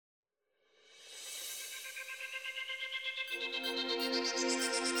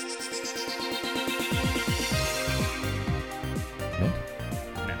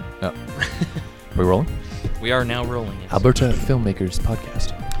Oh. Are we rolling? We are now rolling. Yes. Alberta Filmmakers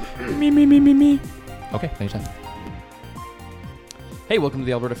Podcast. Me. Okay, anytime. Hey, welcome to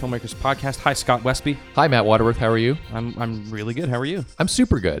the Alberta Filmmakers Podcast. Hi, Scott Westby. Hi, Matt Waterworth. How are you? I'm really good. How are you? I'm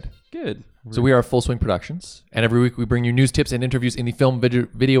super good. Good. So we are Full Swing Productions, and every week we bring you news, tips, and interviews in the film,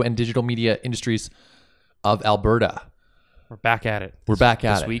 video, and digital media industries of Alberta. We're back at it. We're back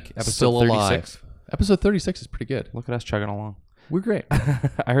at this it. week, episode Still 36. alive. Episode 36 is pretty good. Look at us chugging along. We're great.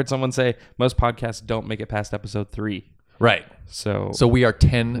 I heard someone say most podcasts don't make it past episode 3. Right. So we are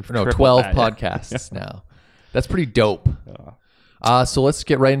 12 that, podcasts now. That's pretty dope. So let's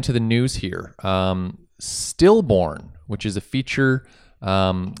get right into the news here. Stillborn, which is a feature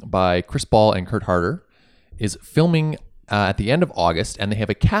by Chris Ball and Kurt Harder, is filming at the end of August, and they have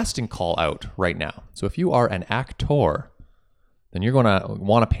a casting call out right now. So if you are an actor, then you're going to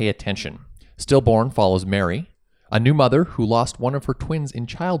want to pay attention. Stillborn follows Mary, a new mother who lost one of her twins in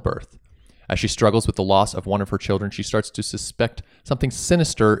childbirth. As she struggles with the loss of one of her children, she starts to suspect something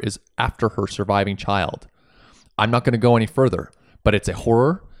sinister is after her surviving child. I'm not going to go any further, but it's a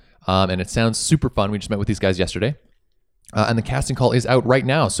horror, and it sounds super fun. We just met with these guys yesterday, and the casting call is out right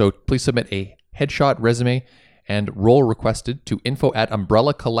now. So please submit a headshot, resume, and role requested to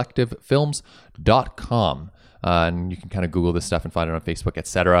info@umbrellaccollectivefilms.com. And you can kind of Google this stuff and find it on Facebook,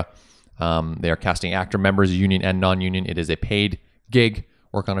 etc. They are casting actor members, union and non-union. It is a paid gig.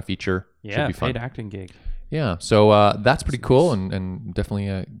 Work on a feature. Yeah, should be fun. paid acting gig. Yeah, so that's pretty cool, and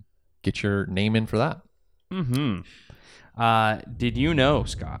definitely get your name in for that. Mm-hmm. Did you know,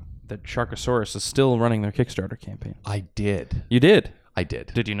 Scott, that Sharkosaurus is still running their Kickstarter campaign? I did. You did? I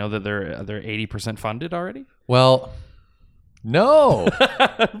did. Did you know that they're 80% funded already? Well, no.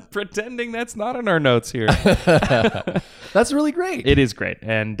 Pretending that's not in our notes here. That's really great. It is great.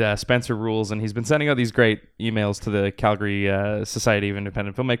 And Spencer rules, and he's been sending out these great emails to the Calgary Society of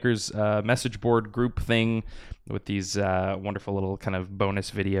Independent Filmmakers message board group thing with these wonderful little kind of bonus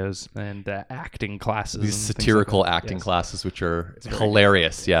videos and acting classes. These satirical acting classes, which are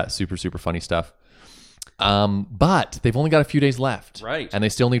hilarious. Yeah, super, super funny stuff. But they've only got a few days left. Right. And they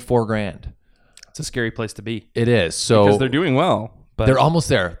still need $4,000. It's a scary place to be. It is. So because they're doing well. But they're almost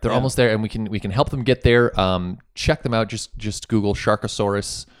there. They're almost there, and we can help them get there. Check them out. Just Google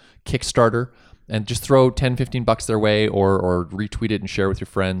Sharkosaurus Kickstarter and just throw $10-15 their way, or retweet it and share with your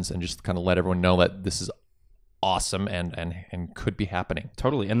friends, and just kind of let everyone know that this is awesome and could be happening.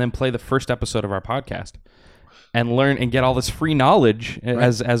 Totally. And then play the first episode of our podcast and learn and get all this free knowledge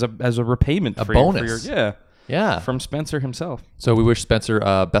as a repayment, a bonus. Yeah. From Spencer himself. So we wish Spencer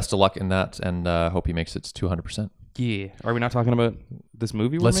best of luck in that, and hope he makes it to 200%. Yeah. Are we not talking about this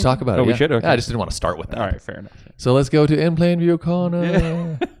movie? Let's talk about it. Oh, we should? Okay. Yeah, I just didn't want to start with that. All right, fair enough. So let's go to In Plain View Corner.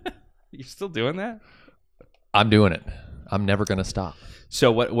 Yeah. You're still doing that? I'm doing it. I'm never going to stop.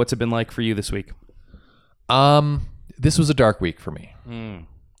 So what's it been like for you this week? This was a dark week for me. I'm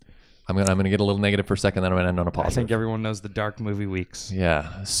gonna get a little negative for a second, then I'm gonna end on a positive. I think everyone knows the dark movie weeks.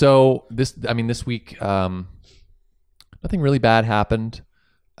 Yeah. So this week, nothing really bad happened.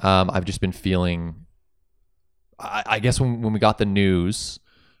 I've just been feeling. I guess when we got the news,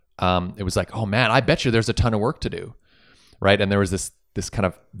 it was like, oh man, I bet you there's a ton of work to do, right? And there was this kind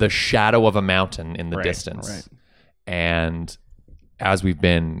of the shadow of a mountain in the distance, right. And as we've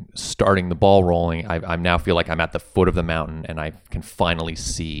been starting the ball rolling, I now feel like I'm at the foot of the mountain, and I can finally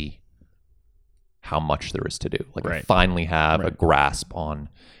see how much there is to do. Like I finally have a grasp on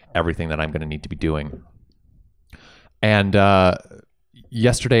everything that I'm going to need to be doing. And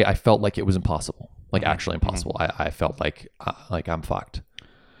yesterday I felt like it was impossible, like actually impossible. I felt like I'm fucked.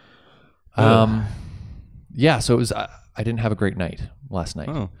 Yeah. So it was, I didn't have a great night last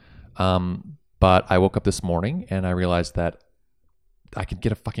night. But I woke up this morning and I realized that I could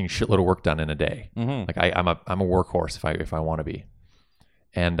get a fucking shitload of work done in a day. Like I'm a workhorse if I want to be.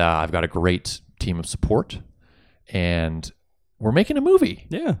 And I've got a great team of support, and we're making a movie.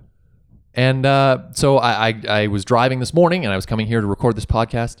 Yeah. And so I was driving this morning, and I was coming here to record this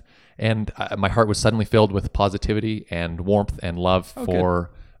podcast, and my heart was suddenly filled with positivity and warmth and love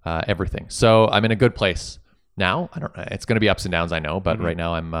for everything. So I'm in a good place now. I don't know. It's going to be ups and downs, I know, but right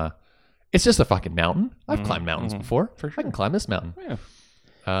now I'm. It's just a fucking mountain. I've climbed mountains before. For sure. I can climb this mountain.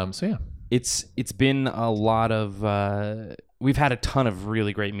 Yeah. So yeah. It's been a lot of. We've had a ton of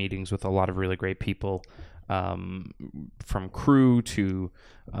really great meetings with a lot of really great people, from crew to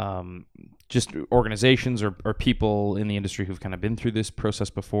just organizations or people in the industry who've kind of been through this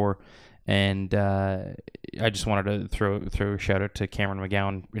process before. And I just wanted to throw a shout out to Cameron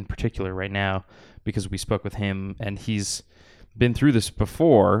McGowan in particular right now, because we spoke with him and he's been through this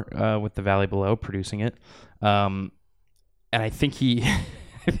before with The Valley Below producing it. And I think he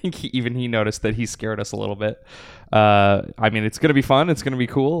I think he noticed that he scared us a little bit. I mean, it's going to be fun. It's going to be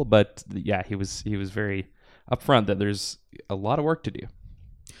cool. But yeah, he was very upfront that there's a lot of work to do.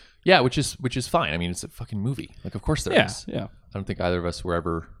 Yeah, which is fine. I mean, it's a fucking movie. Like, of course there is. Yeah. I don't think either of us were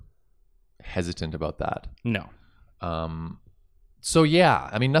ever hesitant about that. No. So yeah,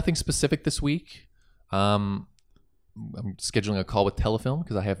 I mean, nothing specific this week. I'm scheduling a call with Telefilm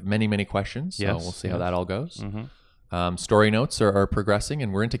because I have many questions. So we'll see how that all goes. Mm-hmm. Story notes are progressing,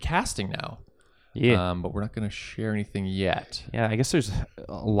 and we're into casting now. Yeah. But we're not going to share anything yet. Yeah, I guess there's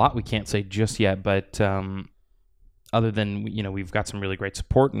a lot we can't say just yet, but other than, we've got some really great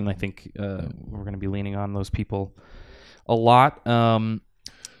support, and I think we're going to be leaning on those people a lot.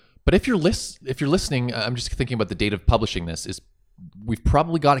 But if you're listening, I'm just thinking about the date of publishing this. We've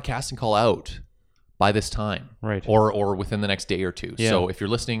probably got a casting call out by this time, right? Or within the next day or two. Yeah. So if you're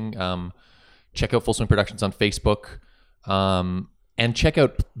listening, check out Full Swing Productions on Facebook, and check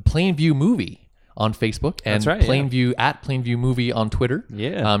out Plainview Movie on Facebook, and Plainview at Plainview Movie on Twitter.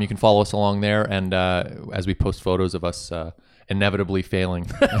 Yeah, you can follow us along there, and as we post photos of us inevitably failing,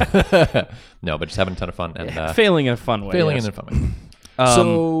 no, but just having a ton of fun and failing in a fun way. In a fun way.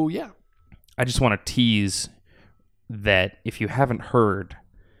 So yeah, I just want to tease that if you haven't heard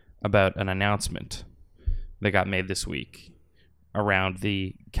about an announcement that got made this week around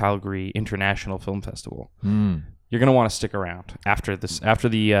the Calgary International Film Festival, you're going to want to stick around after this. After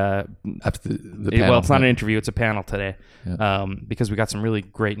the panel. Well, it's not an interview; it's a panel today, because we got some really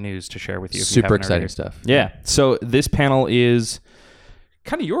great news to share with you. Super exciting stuff. Yeah. So this panel is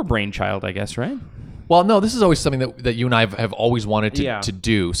kind of your brainchild, I guess, right? Well, no, this is always something that you and I have always wanted to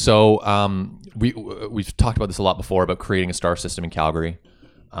do. So we've talked about this a lot before about creating a star system in Calgary,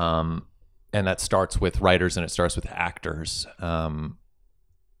 and that starts with writers and it starts with actors.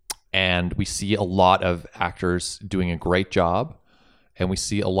 And we see a lot of actors doing a great job, and we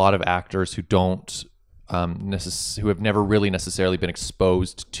see a lot of actors who don't who have never really necessarily been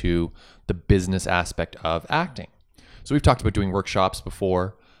exposed to the business aspect of acting. So we've talked about doing workshops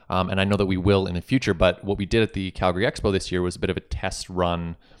before. And I know that we will in the future, but what we did at the Calgary Expo this year was a bit of a test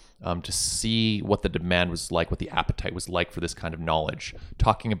run to see what the demand was like, what the appetite was like for this kind of knowledge,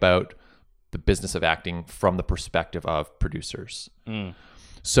 talking about the business of acting from the perspective of producers.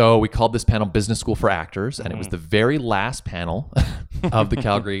 So we called this panel Business School for Actors, and it was the very last panel of the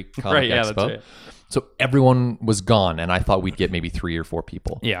Calgary Comic Expo. That's right. So everyone was gone, and I thought we'd get maybe 3 or 4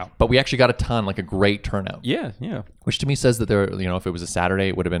 people. Yeah. But we actually got a ton, like a great turnout. Yeah. Which to me says that there, if it was a Saturday,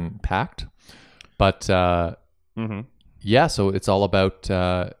 it would have been packed. But yeah, so it's all about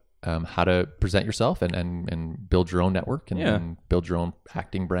how to present yourself and build your own network and build your own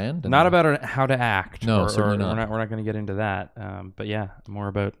acting brand. Not about how to act. No, certainly not. We're not going to get into that. But yeah, more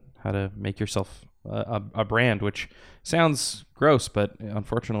about how to make yourself a brand, which sounds gross, but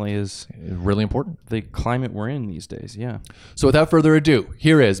unfortunately is really important. The climate we're in these days, yeah. So without further ado,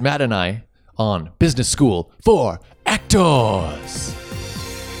 here is Matt and I on Business School for Actors.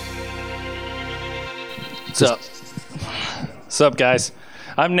 What's up, guys?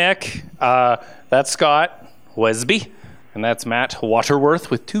 I'm Nick. That's Scott Wesby, and that's Matt Waterworth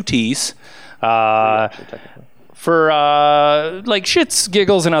with 2 T's. For like shits,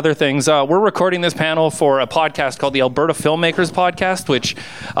 giggles, and other things, we're recording this panel for a podcast called the Alberta Filmmakers Podcast, which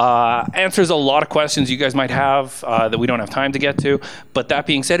answers a lot of questions you guys might have that we don't have time to get to. But that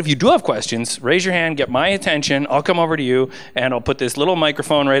being said, if you do have questions, raise your hand, get my attention. I'll come over to you, and I'll put this little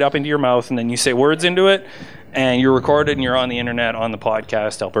microphone right up into your mouth, and then you say words into it, and you're recorded, and you're on the internet on the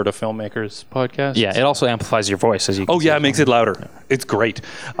podcast, Alberta Filmmakers Podcast. Yeah, it also amplifies your voice, as you can see. It makes it louder. Yeah. It's great.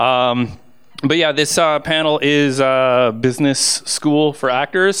 But yeah, this panel is Business School for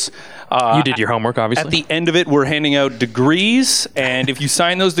Actors. You did your homework, obviously. At the end of it, we're handing out degrees, and if you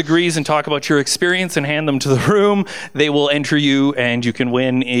sign those degrees and talk about your experience and hand them to the room, they will enter you, and you can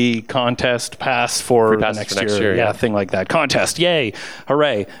win a contest pass for next year. Yeah, thing like that. Contest, yay,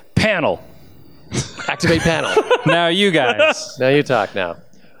 hooray. Panel. Activate panel. Now you guys. Now you talk now.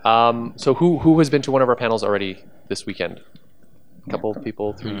 So who has been to one of our panels already this weekend? A couple of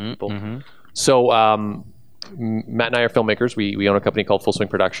people, 3 people. Mm-hmm. So Matt and I are filmmakers. We own a company called Full Swing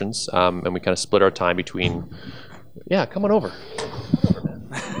Productions, and we kind of split our time between. Yeah, come on over.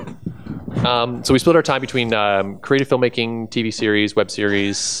 So we split our time between creative filmmaking, TV series, web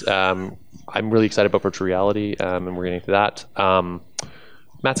series. I'm really excited about virtual reality, and we're getting into that.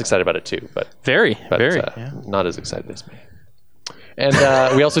 Matt's excited about it too, but not as excited as me. And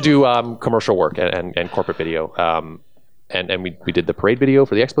we also do commercial work and corporate video. And we did the parade video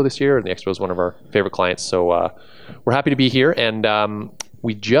for the expo this year, and the expo is one of our favorite clients. So we're happy to be here. And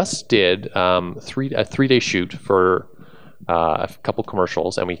we just did a 3-day shoot for a couple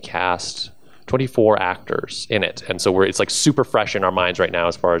commercials, and we cast 24 actors in it. And so it's like super fresh in our minds right now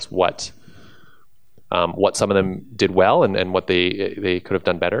as far as what some of them did well and what they could have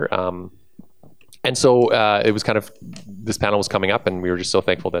done better. And so it was kind of, this panel was coming up, and we were just so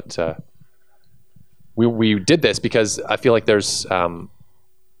thankful that we did this, because I feel like there's a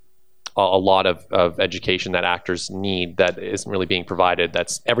lot of education that actors need that isn't really being provided.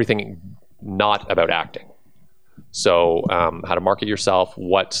 That's everything not about acting. So how to market yourself,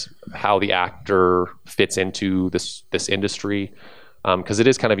 how the actor fits into this industry, because it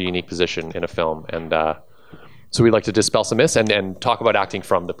is kind of a unique position in a film. And so we'd like to dispel some myths and talk about acting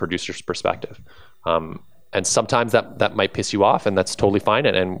from the producer's perspective. And sometimes that might piss you off, and that's totally fine.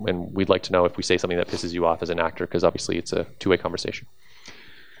 And we'd like to know if we say something that pisses you off as an actor, because obviously it's a two-way conversation.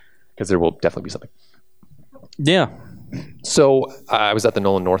 Because there will definitely be something. Yeah. So I was at the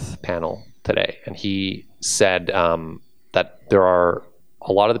Nolan North panel today, and he said that there are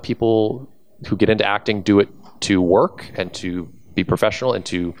a lot of the people who get into acting do it to work and to be professional and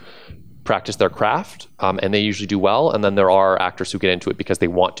to practice their craft, and they usually do well. And then there are actors who get into it because they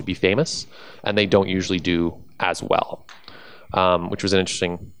want to be famous, and they don't usually do as well, which was an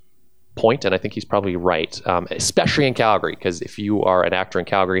interesting point, and I think he's probably right, especially in Calgary, because if you are an actor in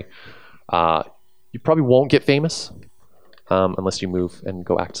Calgary, you probably won't get famous unless you move and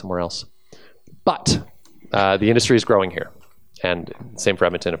go act somewhere else. But the industry is growing here, and same for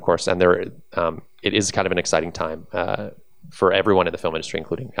Edmonton, of course, and it is kind of an exciting time for everyone in the film industry,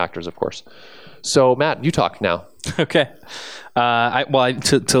 including actors, of course. So, Matt, you talk now. Okay.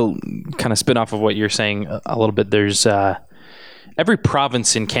 To kind of spin off of what you're saying a little bit, there's every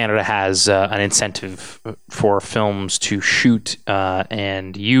province in Canada has an incentive for films to shoot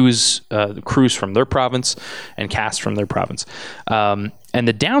and use crews from their province and cast from their province. And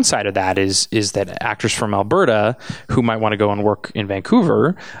the downside of that is that actors from Alberta who might want to go and work in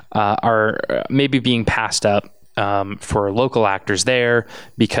Vancouver are maybe being passed up for local actors there,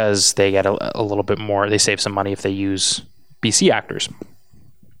 because they get a little bit more, they save some money if they use BC actors.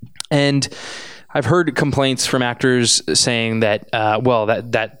 And I've heard complaints from actors saying that,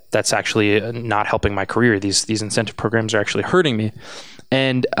 that's actually not helping my career. These incentive programs are actually hurting me.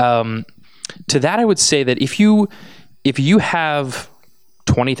 And to that, I would say that if you have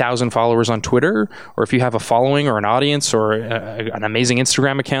 20,000 followers on Twitter, or if you have a following or an audience or an amazing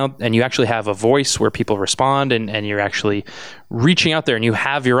Instagram account, and you actually have a voice where people respond, and you're actually reaching out there and you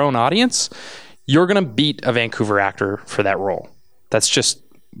have your own audience, you're going to beat a Vancouver actor for that role. That's just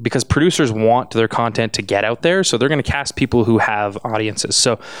because producers want their content to get out there, so they're going to cast people who have audiences.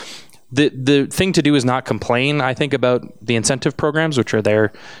 So the thing to do is not complain, I think, about the incentive programs, which are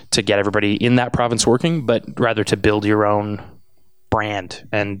there to get everybody in that province working, but rather to build your own brand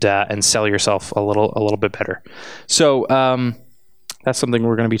and sell yourself a little bit better. So that's something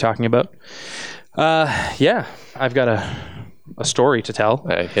we're going to be talking about. I've got a story to tell.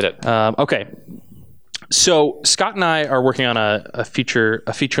 Hit it. Okay. So Scott and I are working on a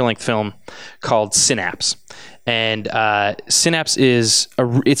feature-length film called Synapse. And Synapse is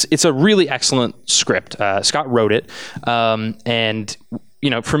it's a really excellent script. Scott wrote it, and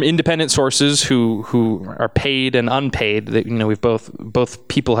from independent sources who are paid and unpaid, that we've both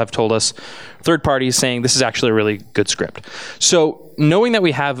people have told us, third parties saying this is actually a really good script. So knowing that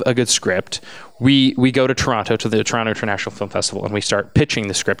we have a good script, we go to Toronto, to the Toronto International Film Festival, and we start pitching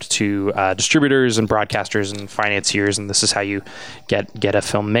the script to distributors and broadcasters and financiers, and this is how you get a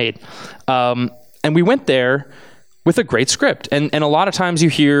film made. And we went there with a great script, and a lot of times you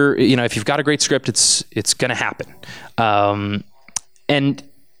hear, if you've got a great script, it's going to happen. And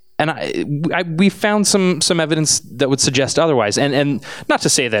we found some evidence that would suggest otherwise. And not to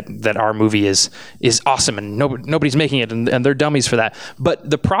say that our movie is awesome and nobody's making it and they're dummies for that. But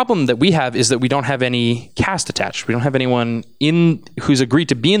the problem that we have is that we don't have any cast attached. We don't have anyone who's agreed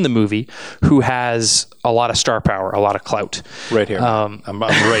to be in the movie who has a lot of star power, a lot of clout. Right here. I'm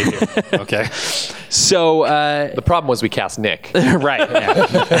right here. Okay. So the problem was we cast Nick. Right.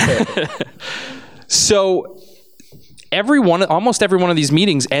 Yeah. So almost every one of these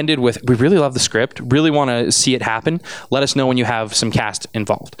meetings ended with, we really love the script, really want to see it happen. Let us know when you have some cast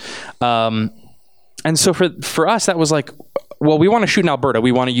involved. And so for us, that was like, well, we want to shoot in Alberta.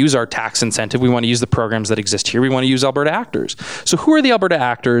 We want to use our tax incentive. We want to use the programs that exist here. We want to use Alberta actors. So who are the Alberta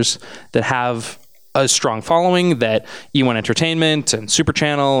actors that have a strong following, that E1 Entertainment and Super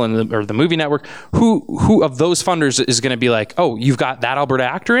Channel and or the Movie Network, who of those funders is going to be like, oh, you've got that Alberta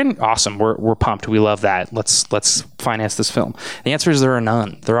actor in? Awesome. We're pumped. We love that. Let's finance this film. The answer is there are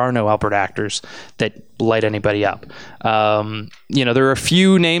none. There are no Alberta actors that light anybody up. There are a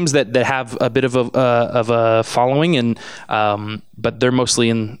few names that have a bit of a following, and but they're mostly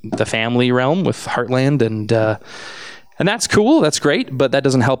in the family realm with Heartland and that's cool. That's great, but that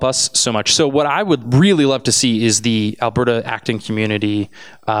doesn't help us so much. So what I would really love to see is the Alberta acting community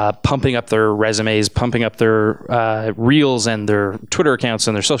pumping up their resumes, pumping up their reels and their Twitter accounts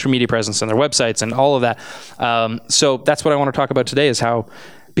and their social media presence and their websites and all of that. So that's what I want to talk about today, is how,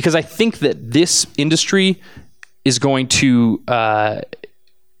 because I think that this industry is going to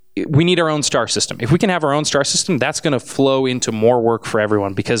we need our own star system. If we can have our own star system, that's going to flow into more work for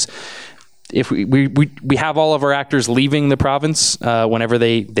everyone, because if we have all of our actors leaving the province whenever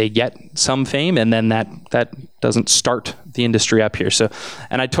they get some fame, and then that doesn't start the industry up here. So,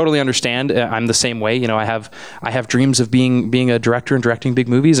 and I totally understand. I'm the same way. I have dreams of being a director and directing big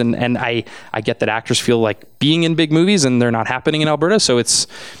movies, and I get that actors feel like being in big movies and they're not happening in Alberta. So it's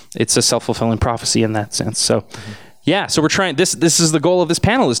a self-fulfilling prophecy in that sense. So. Yeah, so we're trying. This is the goal of this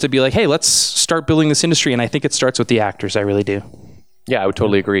panel, is to be like, hey, let's start building this industry, and I think it starts with the actors. I really do. Yeah, I would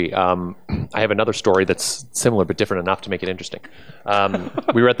totally agree. I have another story that's similar but different enough to make it interesting.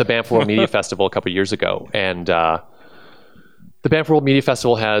 We were at the Banff World Media Festival a couple of years ago, and the Banff World Media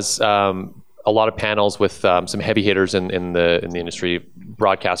Festival has a lot of panels with some heavy hitters in the industry,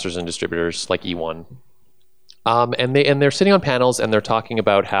 broadcasters and distributors like E1, and they're sitting on panels and they're talking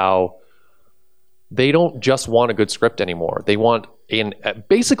about how they don't just want a good script anymore. They want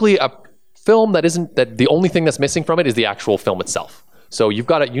basically a film that the only thing that's missing from it is the actual film itself. So you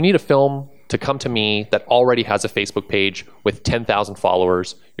need a film to come to me that already has a Facebook page with 10,000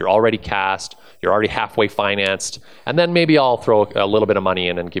 followers. You're already cast. You're already halfway financed, and then maybe I'll throw a little bit of money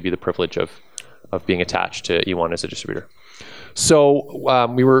in and give you the privilege of being attached to E1 as a distributor. So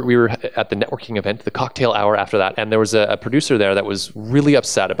we were at the networking event, the cocktail hour after that, and there was a producer there that was really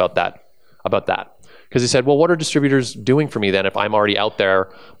upset about that. Because he said, well, what are distributors doing for me then if I'm already out there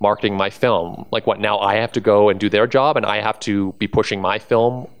marketing my film? Like, what, now I have to go and do their job and I have to be pushing my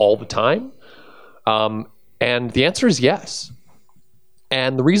film all the time? And the answer is yes.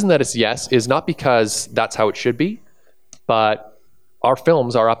 And the reason that it's yes is not because that's how it should be, but our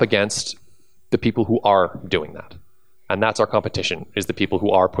films are up against the people who are doing that. And that's our competition, is the people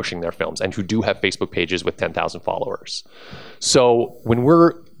who are pushing their films and who do have Facebook pages with 10,000 followers. So when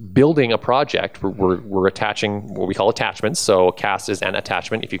we're building a project, we're attaching what we call attachments. So a cast is an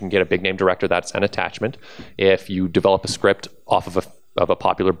attachment. If you can get a big name director, that's an attachment. If you develop a script off of a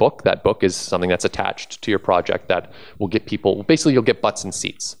popular book, that book is something that's attached to your project that will get people, basically you'll get butts and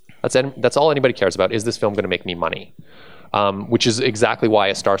seats. That's all anybody cares about. Is this film going to make me money? Which is exactly why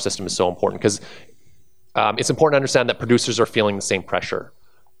a star system is so important, because it's important to understand that producers are feeling the same pressure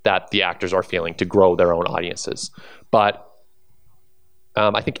that the actors are feeling to grow their own audiences. But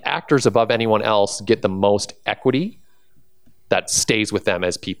I think actors above anyone else get the most equity that stays with them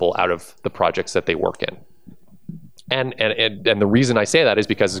as people out of the projects that they work in. And the reason I say that is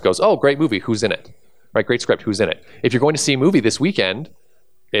because it goes, oh, great movie, who's in it? Right, great script, who's in it? If you're going to see a movie this weekend,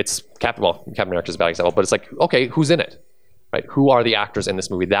 it's Captain America's a bad example, but it's like, okay, who's in it? Right? Who are the actors in this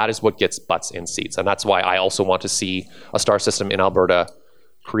movie? That is what gets butts in seats. And that's why I also want to see a star system in Alberta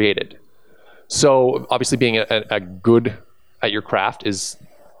created. So obviously being a good at your craft is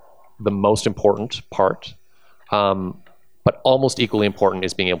the most important part. But almost equally important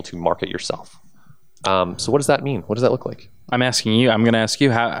is being able to market yourself. So what does that mean? What does that look like? I'm going to ask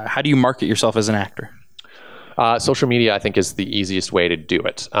you, how do you market yourself as an actor? Social media, I think, is the easiest way to do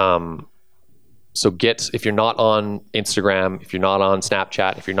it. So if you're not on Instagram, if you're not on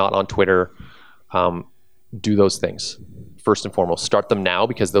Snapchat, if you're not on Twitter, do those things. First and foremost, start them now,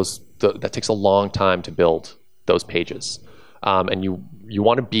 because that takes a long time to build those pages. And you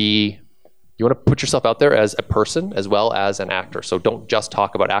want to put yourself out there as a person as well as an actor. So don't just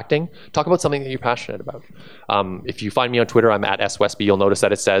talk about acting. Talk about something that you're passionate about. If you find me on Twitter, I'm at SWestby. You'll notice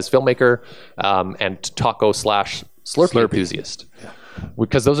that it says filmmaker and taco/Slurpee enthusiast. Yeah.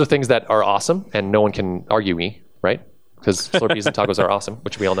 Because those are things that are awesome and no one can argue me, right? Because Slurpees and tacos are awesome,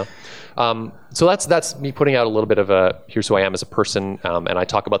 which we all know. So that's me putting out a little bit of here's who I am as a person, and I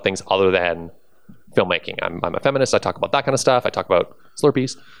talk about things other than filmmaking. I'm a feminist. I talk about that kind of stuff. I talk about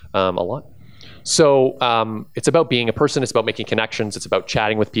Slurpees a lot. So it's about being a person. It's about making connections. It's about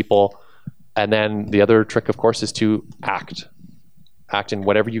chatting with people. And then the other trick, of course, is to act in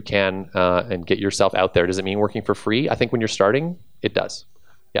whatever you can and get yourself out there. Does it mean working for free? I think when you're starting, it does.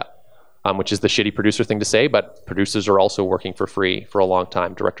 Yeah. which is the shitty producer thing to say, but producers are also working for free for a long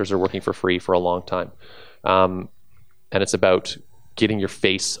time. Directors are working for free for a long time. And it's about getting your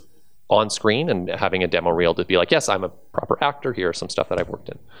face on screen and having a demo reel to be like, yes, I'm a proper actor. Here are some stuff that I've worked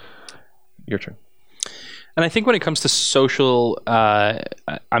in. Your turn. And I think when it comes to social, I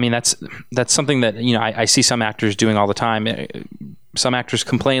mean, that's something that, I see some actors doing all the time. Some actors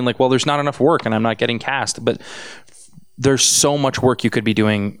complain like, well, there's not enough work and I'm not getting cast. But there's so much work you could be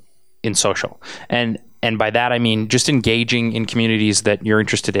doing in social. And by that, I mean just engaging in communities that you're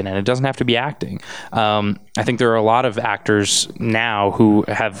interested in. And it doesn't have to be acting. I think there are a lot of actors now who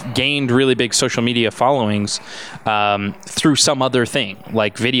have gained really big social media followings through some other thing,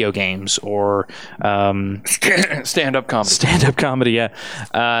 like video games or stand-up comedy. Stand-up comedy, yeah.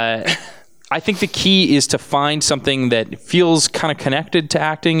 I think the key is to find something that feels kind of connected to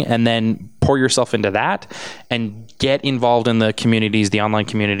acting and then pour yourself into that and get involved in the communities, the online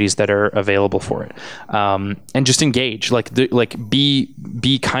communities that are available for it. And just engage,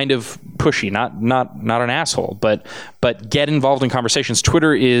 be kind of pushy, not an asshole, but get involved in conversations.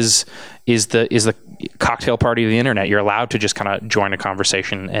 Twitter is the cocktail party of the internet. You're allowed to just kind of join a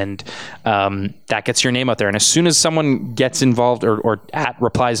conversation, and that gets your name out there. And as soon as someone gets involved or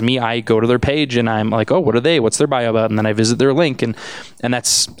replies me, I go to their page and I'm like, oh, what are they? What's their bio about? And then I visit their link, and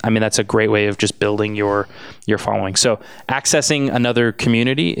that's a great way of just building your following. So accessing another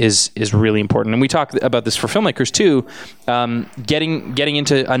community is really important. And we talk about this for filmmakers too. Getting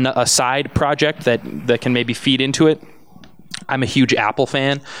into a side project that can maybe feed into it. I'm a huge Apple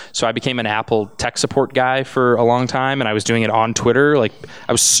fan, so I became an Apple tech support guy for a long time, and I was doing it on Twitter. Like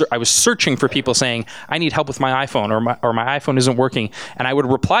I was searching for people saying, I need help with my iPhone, or my iPhone isn't working, and I would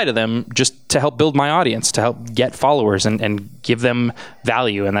reply to them just to help build my audience, to help get followers and give them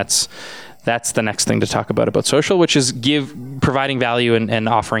value. And that's the next thing to talk about social, which is providing value and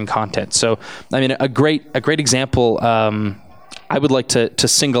offering content. So, I mean, a great example. I would like to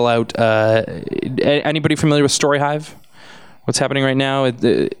single out. Anybody familiar with StoryHive? What's happening right now?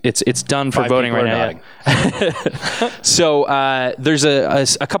 It's done for voting right now. So there's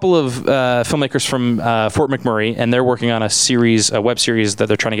a couple of filmmakers from Fort McMurray, and they're working on a web series that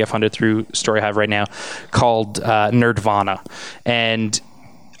they're trying to get funded through StoryHive right now called Nerdvana. And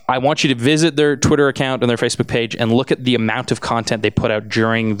I want you to visit their Twitter account and their Facebook page and look at the amount of content they put out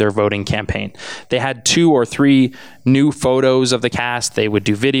during their voting campaign. They had 2 or 3 new photos of the cast. They would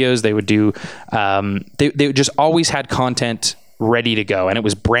do videos. They would do. They just always had content ready to go, and it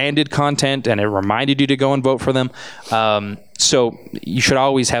was branded content, and it reminded you to go and vote for them. So you should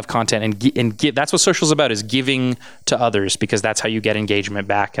always have content and give. That's what social is about: is giving to others, because that's how you get engagement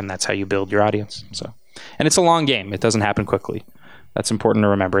back, and that's how you build your audience. So, and it's a long game. It doesn't happen quickly. That's important to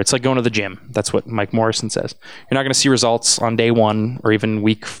remember. It's like going to the gym. That's what Mike Morrison says. You're not going to see results on day 1 or even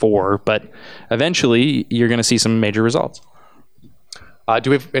week 4, but eventually you're going to see some major results. Do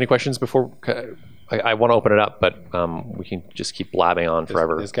we have any questions before? I want to open it up, but we can just keep blabbing on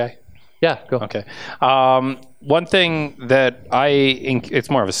forever. This guy? Yeah, go. Okay. One thing that it's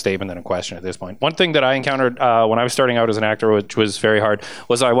more of a statement than a question at this point. One thing that I encountered when I was starting out as an actor, which was very hard,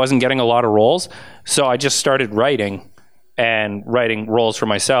 was I wasn't getting a lot of roles. So I just started writing roles for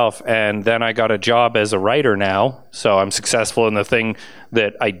myself, and then I got a job as a writer now, so I'm successful in the thing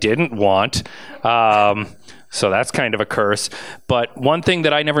that I didn't want. So that's kind of a curse. But one thing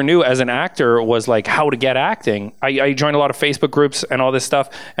that I never knew as an actor was like how to get acting. I joined a lot of Facebook groups and all this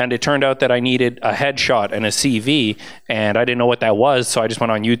stuff, and it turned out that I needed a headshot and a CV, and I didn't know what that was, so I just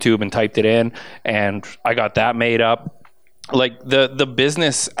went on YouTube and typed it in, and I got that made up. Like the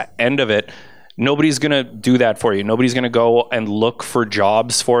business end of it, nobody's going to do that for you. Nobody's going to go and look for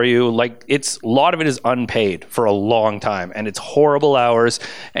jobs for you. Like a lot of it is unpaid for a long time, and it's horrible hours,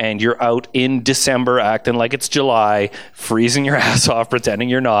 and you're out in December acting like it's July, freezing your ass off, pretending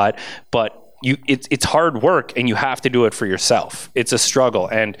you're not. But it's hard work, and you have to do it for yourself. It's a struggle.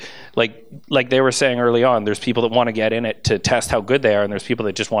 And like they were saying early on, there's people that want to get in it to test how good they are, and there's people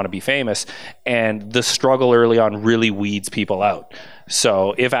that just want to be famous. And the struggle early on really weeds people out.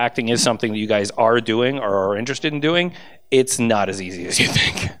 So if acting is something that you guys are doing or are interested in doing, it's not as easy as you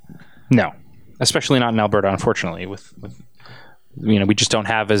think. No, especially not in Alberta, unfortunately. With we just don't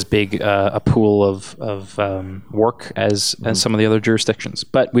have as big a pool of work as some of the other jurisdictions.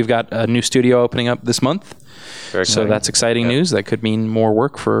 But we've got a new studio opening up this month, so that's exciting news. That could mean more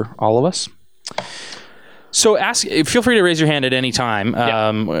work for all of us. So feel free to raise your hand at any time.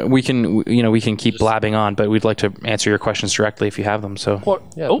 We can keep blabbing on, but we'd like to answer your questions directly if you have them. So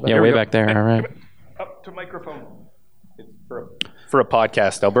way back there. All right. Up to microphone. For a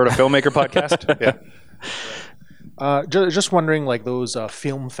podcast, Alberta Filmmaker Podcast. Yeah. Just wondering, like those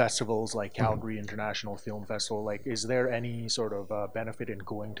film festivals, like Calgary International Film Festival, like is there any sort of benefit in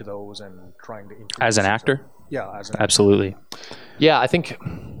going to those and trying to introduce As an yourself? actor? Yeah, as an actor. Absolutely. Yeah, I think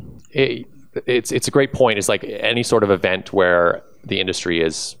it's a great point. It's like any sort of event where the industry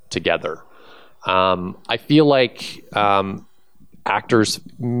is together. I feel like actors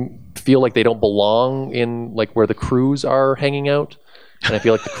feel like they don't belong in like where the crews are hanging out. And I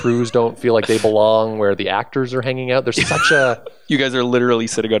feel like the crews don't feel like they belong where the actors are hanging out. There's such a... You guys are literally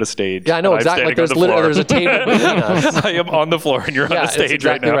sitting on a stage. Yeah, I know, and I'm exactly. Like standing on the floor. there's a table between us. I am on the floor and you're on Yeah, the it's stage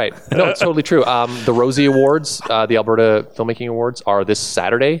exactly right now. right. No, it's totally true. The Rosie Awards, the Alberta Filmmaking Awards, are this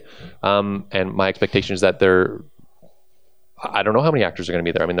Saturday. And my expectation is that I don't know how many actors are going to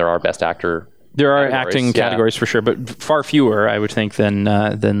be there. I mean, there are best actor... There are categories, acting yeah. categories for sure, but far fewer, I would think, than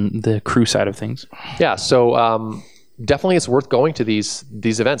the crew side of things. Yeah, so definitely it's worth going to these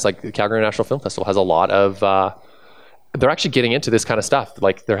events. Like the Calgary International Film Festival has a lot of... they're actually getting into this kind of stuff.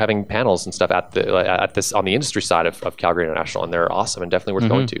 Like they're having panels and stuff at this on the industry side of Calgary International, and they're awesome and definitely worth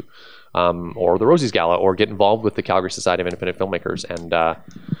going to. Or the Rosie's Gala, or get involved with the Calgary Society of Independent Filmmakers and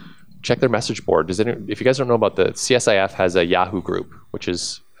check their message board. If you guys don't know about the CSIF has a Yahoo group, which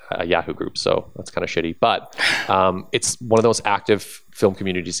is a Yahoo group, so that's kind of shitty. But it's one of those active film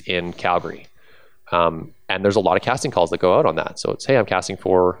communities in Calgary. And there's a lot of casting calls that go out on that. So it's, hey, I'm casting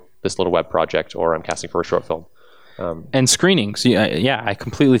for this little web project, or I'm casting for a short film. And screenings. Yeah, I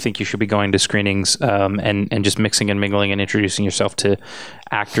completely think you should be going to screenings and just mixing and mingling and introducing yourself to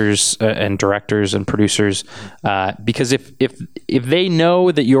actors and directors and producers. Because if they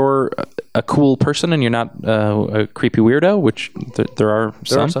know that you're a cool person and you're not a creepy weirdo, which there are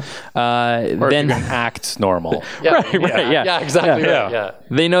some, Or then if you can act normal. right, yeah. Yeah, exactly. Yeah. Right, yeah.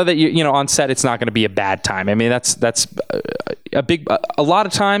 They know that you know on set it's not going to be a bad time. I mean that's a lot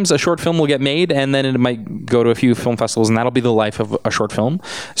of times a short film will get made and then it might go to a few film festivals and that'll be the life of a short film.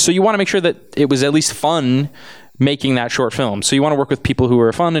 So you want to make sure that it was at least fun making that short film. So you want to work with people who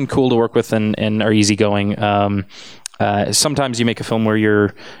are fun and cool to work with and are easygoing. Sometimes you make a film where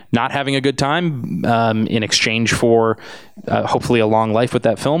you're not having a good time in exchange for hopefully a long life with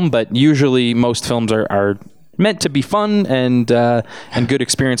that film. But usually most films are meant to be fun and good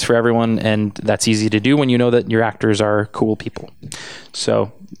experience for everyone. And that's easy to do when you know that your actors are cool people.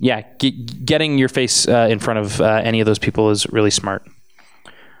 So yeah, getting your face in front of any of those people is really smart.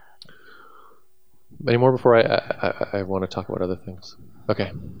 Any more before I want to talk about other things?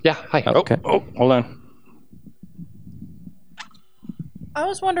 Okay. Yeah. Hi. Okay. Oh, hold on. I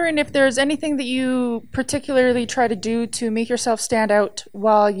was wondering if there's anything that you particularly try to do to make yourself stand out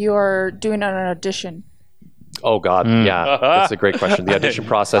while you're doing an audition. Oh God. Yeah. That's a great question. The audition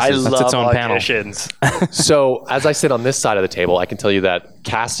process is love its own panel. auditions. So as I sit on this side of the table, I can tell you that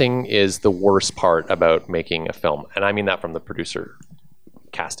casting is the worst part about making a film. And I mean that from the producer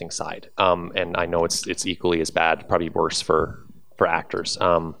casting side. And I know it's equally as bad, probably worse for actors.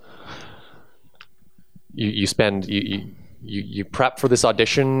 You prep for this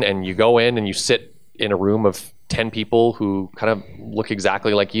audition and you go in and you sit in a room of 10 people who kind of look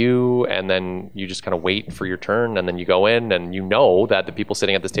exactly like you, and then you just kind of wait for your turn, and then you go in and you know that the people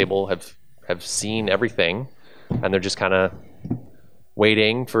sitting at this table have seen everything and they're just kind of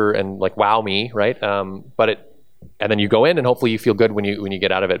waiting for and like wow me, right? And then you go in and hopefully you feel good when you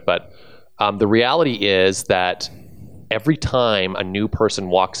get out of it. But the reality is that every time a new person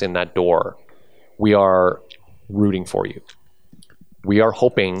walks in that door, we are rooting for you. We are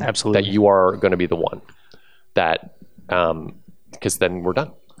hoping Absolutely. that you are going to be the one that, because then we're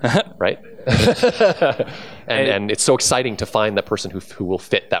done, right? and it's so exciting to find that person who will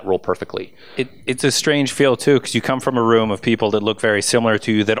fit that role perfectly. It's a strange feel too, because you come from a room of people that look very similar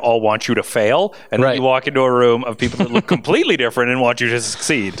to you that all want you to fail, and then you walk into a room of people that look completely different and want you to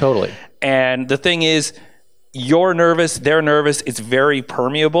succeed. Totally. And the thing is, you're nervous, they're nervous, it's very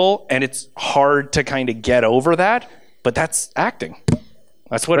permeable, and it's hard to kind of get over that, but that's acting.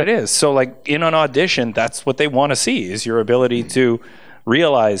 That's what it is. So like in an audition, that's what they want to see, is your ability to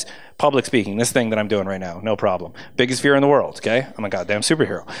realize public speaking, this thing that I'm doing right now, no problem. Biggest fear in the world, okay? I'm a goddamn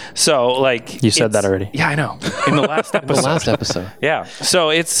superhero. So like... You said that already. Yeah, I know. In the last episode. Yeah.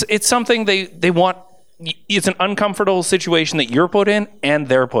 So it's something they want... It's an uncomfortable situation that you're put in and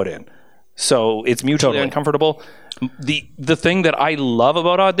they're put in. So it's mutually uncomfortable. The thing that I love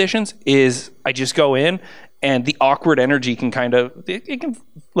about auditions is I just go in and the awkward energy can it can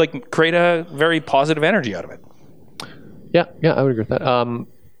like create a very positive energy out of it. Yeah, I would agree with that.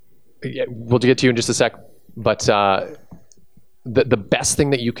 We'll get to you in just a sec, but the best thing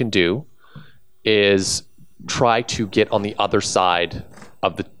that you can do is try to get on the other side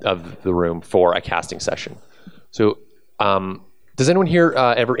of the room for a casting session. So, does anyone here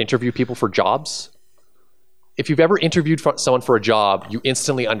ever interview people for jobs? If you've ever interviewed someone for a job, you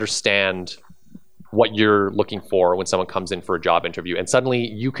instantly understand what you're looking for when someone comes in for a job interview. And suddenly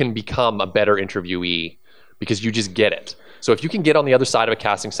you can become a better interviewee because you just get it. So if you can get on the other side of a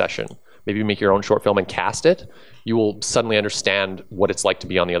casting session, maybe you make your own short film and cast it, you will suddenly understand what it's like to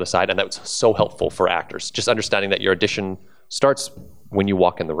be on the other side. And that's so helpful for actors. Just understanding that your audition starts when you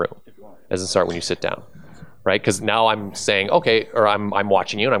walk in the room. It doesn't start when you sit down, right? Because now I'm saying, okay, or I'm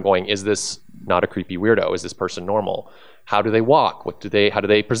watching you and I'm going, is this not a creepy weirdo? Is this person normal? How do they walk? How do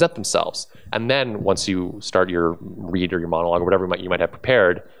they present themselves? And then once you start your read or your monologue or whatever you might have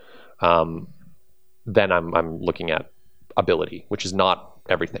prepared, then I'm looking at ability, which is not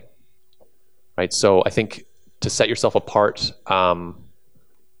everything, right? So I think to set yourself apart, I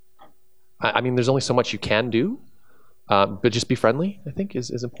mean, there's only so much you can do, but just be friendly, I think,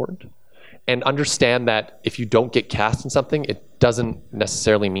 is important. And understand that if you don't get cast in something, it doesn't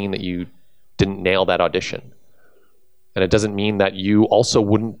necessarily mean that you didn't nail that audition. And it doesn't mean that you also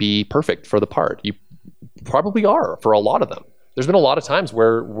wouldn't be perfect for the part. You probably are for a lot of them. There's been a lot of times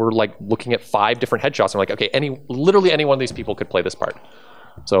where we're like looking at 5 different headshots and we're like, okay, literally any one of these people could play this part.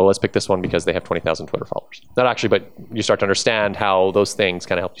 So let's pick this one because they have 20,000 Twitter followers. Not actually, but you start to understand how those things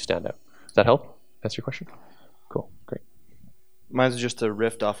kind of help you stand out. Does that help? Answer your question? Cool, great. Mine's just a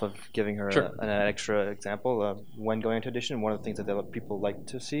riff off of giving her Sure. an extra example. When going into audition, one of the things that people like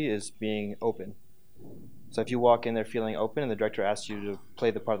to see is being open. So if you walk in there feeling open and the director asks you to play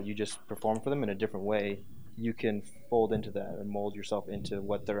the part that you just performed for them in a different way, you can fold into that and mold yourself into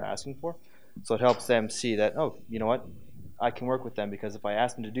what they're asking for. So it helps them see that, oh, you know what? I can work with them because if I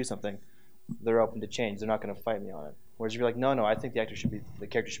ask them to do something, they're open to change. They're not going to fight me on it. Whereas if you're like, no, I think the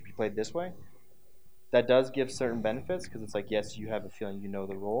character should be played this way. That does give certain benefits because it's like, yes, you have a feeling you know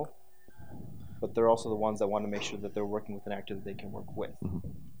the role, but they're also the ones that want to make sure that they're working with an actor that they can work with.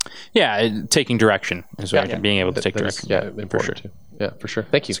 Yeah, taking direction is right. Being able to take direction. Yeah, important for sure. too. Yeah, for sure.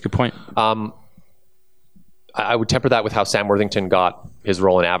 Thank you. That's a good point. I would temper that with how Sam Worthington got his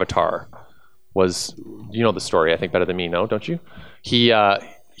role in Avatar. Was, you know the story, I think, better than me, no? Don't you? He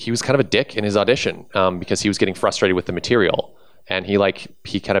was kind of a dick in his audition because he was getting frustrated with the material. And he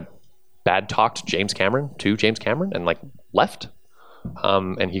kind of bad talked James Cameron and like left.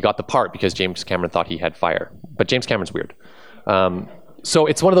 And he got the part because James Cameron thought he had fire. But James Cameron's weird. So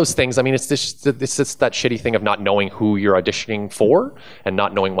it's one of those things. I mean, it's just that shitty thing of not knowing who you're auditioning for and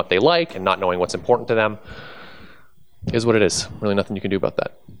not knowing what they like and not knowing what's important to them. Is what it is. Really nothing you can do about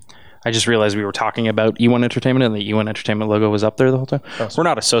that. I just realized we were talking about E1 Entertainment and the E1 Entertainment logo was up there the whole time. Oh, we're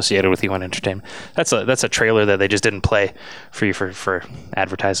not associated with E1 Entertainment. That's a trailer that they just didn't play for you for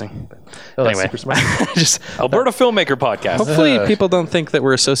advertising. Oh, anyway, that's super smart. just Alberta Filmmaker Podcast. hopefully people don't think that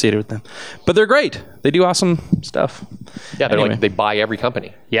we're associated with them, but they're great. They do awesome stuff. Yeah, they're Anyway. like they buy every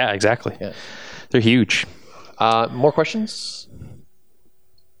company. Yeah, exactly. Yeah. They're huge. More questions?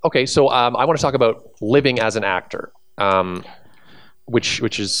 Okay, so I want to talk about living as an actor.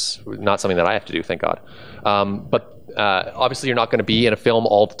 Which is not something that I have to do, thank God. But obviously, you're not going to be in a film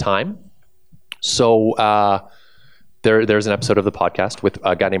all the time. So there's an episode of the podcast with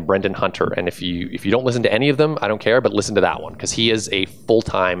a guy named Brendan Hunter, and if you don't listen to any of them, I don't care, but listen to that one because he is a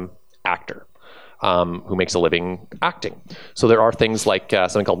full-time actor who makes a living acting. So there are things like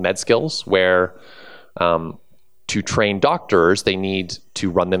something called med skills, where to train doctors, they need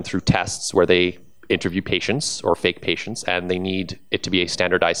to run them through tests where they interview patients or fake patients, and they need it to be a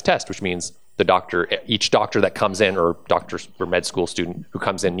standardized test, which means each doctor that comes in, or doctors or med school student who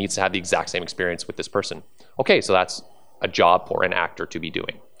comes in, needs to have the exact same experience with this person. Okay, so that's a job for an actor to be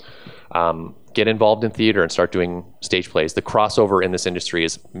doing. Get involved in theater and start doing stage plays. The crossover in this industry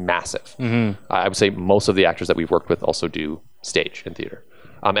is massive. Mm-hmm. I would say most of the actors that we've worked with also do stage and theater,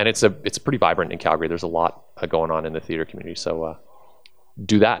 and it's pretty vibrant in Calgary. There's a lot going on in the theater community. So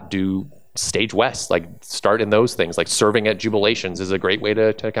do that. Do Stage West, like start in those things. Like serving at jubilations is a great way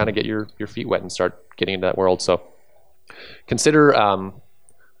to kind of get your feet wet and start getting into that world. So consider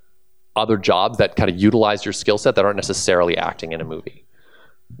other jobs that kind of utilize your skill set that aren't necessarily acting in a movie.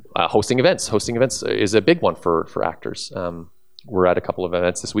 Hosting events is a big one for actors. We're at a couple of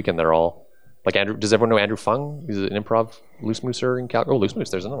events this weekend. They're all like Andrew. Does everyone know Andrew Fung? He's an improv loose mooser in Calgary. Oh, Loose Moose.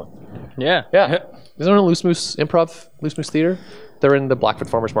 There's another one. Yeah. Does anyone know Loose Moose Improv, Loose Moose Theater? They're in the Blackfoot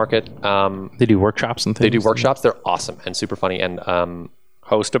Farmers Market. They do workshops and things. They do workshops. They're awesome and super funny. And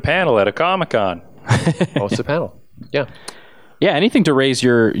Host a panel at a Comic-Con. host a panel. Yeah. Yeah, anything to raise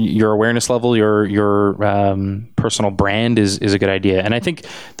your awareness level, your personal brand is a good idea. And I think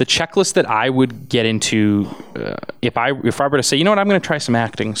the checklist that I would get into if I were to say, you know what, I'm going to try some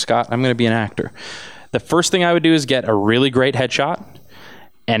acting, Scott, I'm going to be an actor. The first thing I would do is get a really great headshot,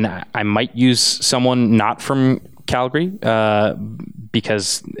 and I might use someone not from Calgary,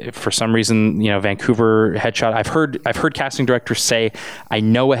 because for some reason, Vancouver headshot. I've heard casting directors say, I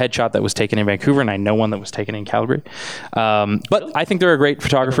know a headshot that was taken in Vancouver, and I know one that was taken in Calgary. But I think there are great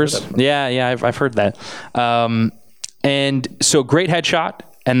photographers. Yeah, I've heard that. And so great headshot.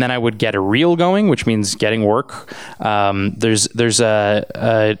 And then I would get a reel going, which means getting work. There's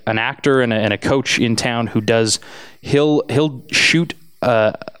an actor and a coach in town who he'll shoot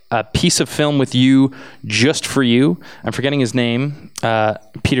a piece of film with you just for you. I'm forgetting his name.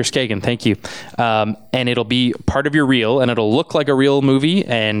 Peter Skagen, thank you. And it'll be part of your reel, and it'll look like a real movie,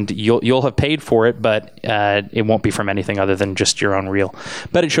 and you'll have paid for it, but it won't be from anything other than just your own reel.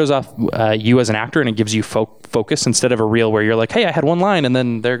 But it shows off you as an actor, and it gives you focus instead of a reel where you're like, hey, I had one line, and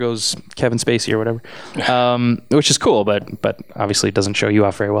then there goes Kevin Spacey or whatever, which is cool, but obviously it doesn't show you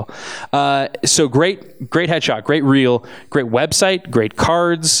off very well. So great headshot, great reel, great website, great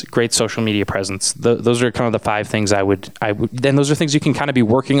cards, great social media presence. Those are kind of the 5 things I would. Then those are things you can kind of be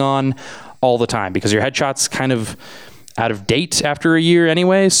working on all the time, because your headshot's kind of out of date after a year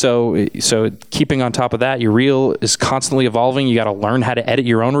anyway. So keeping on top of that, your reel is constantly evolving. You got to learn how to edit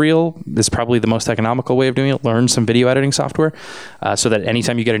your own reel. This is probably the most economical way of doing it. Learn some video editing software, so that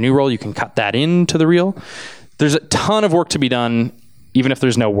anytime you get a new roll, you can cut that into the reel. There's a ton of work to be done, even if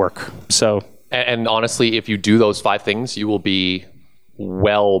there's no work. So, and honestly, if you do those 5 things, you will be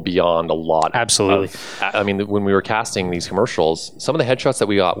well beyond a lot. Absolutely. I mean, when we were casting these commercials, some of the headshots that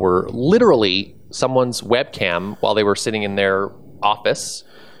we got were literally someone's webcam while they were sitting in their office,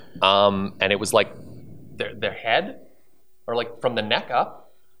 and it was like their head, or like from the neck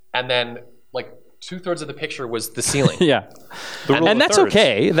up, and then like 2/3 of the picture was the ceiling. Yeah, and that's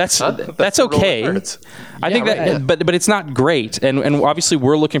okay. That's okay. I think that, but it's not great. And obviously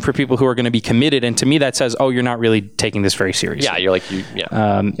we're looking for people who are going to be committed. And to me, that says, oh, you're not really taking this very seriously. Yeah, you're like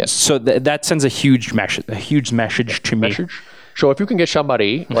So that sends a huge message to me. So if you can get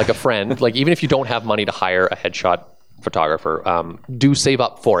somebody like a friend, like even if you don't have money to hire a headshot photographer, do save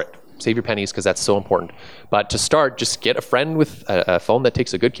up for it. Save your pennies, because that's so important. But to start, just get a friend with a phone that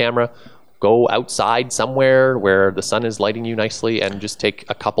takes a good camera. Go outside somewhere where the sun is lighting you nicely, and just take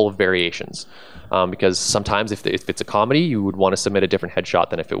a couple of variations. Because sometimes if it's a comedy, you would want to submit a different headshot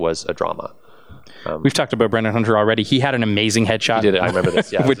than if it was a drama. We've talked about Brendan Hunter already. He had an amazing headshot. He did it. I remember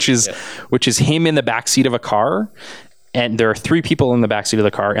this. Yeah, which is him in the backseat of a car. And there are 3 people in the backseat of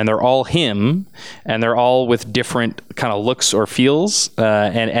the car, and they're all him, and they're all with different kind of looks or feels.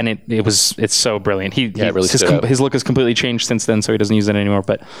 And it's so brilliant. His look has completely changed since then, so he doesn't use it anymore.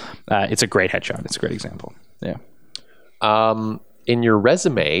 But it's a great headshot. It's a great example. Yeah. In your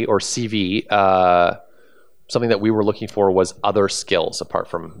resume or CV, something that we were looking for was other skills apart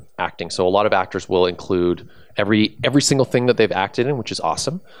from acting. So a lot of actors will include every single thing that they've acted in, which is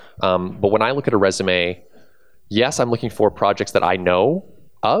awesome. But when I look at a resume, yes, I'm looking for projects that I know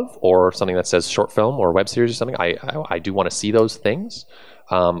of, or something that says short film or web series or something. I do want to see those things.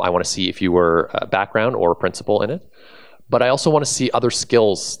 I want to see if you were a background or a principal in it. But I also want to see other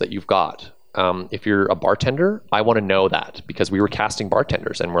skills that you've got. If you're a bartender, I want to know that, because we were casting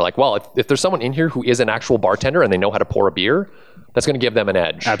bartenders, and we're like, well, if there's someone in here who is an actual bartender and they know how to pour a beer, that's going to give them an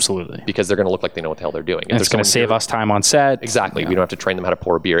edge. Absolutely. Because they're going to look like they know what the hell they're doing. And it's going to save us time on set. Exactly. Yeah. We don't have to train them how to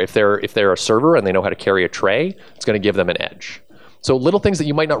pour a beer. If they're a server and they know how to carry a tray, it's going to give them an edge. So little things that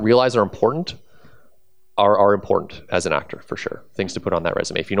you might not realize are important are important as an actor, for sure. Things to put on that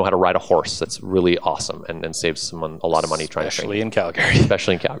resume. If you know how to ride a horse, that's really awesome, and saves someone a lot of money trying to train. Especially in Calgary.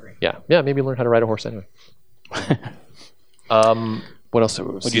 Especially in Calgary. Yeah. Yeah, maybe learn how to ride a horse anyway. What else?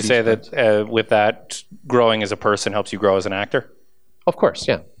 Would you say that with that, growing as a person helps you grow as an actor? Of course,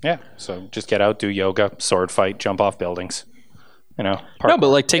 yeah. Yeah. So just get out, do yoga, sword fight, jump off buildings. No, but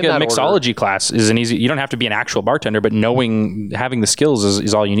like take a mixology class is an easy. You don't have to be an actual bartender, but having the skills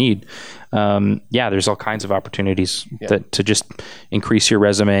is all you need. There's all kinds of opportunities to just increase your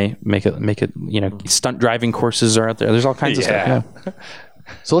resume, make it. Stunt driving courses are out there. There's all kinds of stuff. Yeah.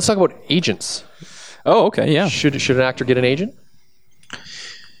 So let's talk about agents. Oh, okay, yeah. Should an actor get an agent?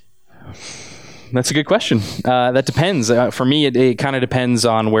 That's a good question. That depends. For me, it kind of depends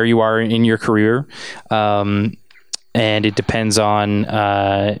on where you are in your career. And it depends on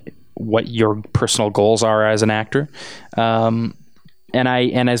what your personal goals are as an actor. And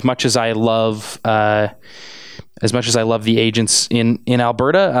as much as I love the agents in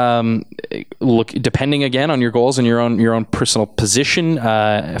Alberta, depending again on your goals and your own personal position,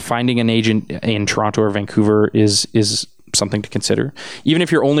 finding an agent in Toronto or Vancouver is something to consider. Even if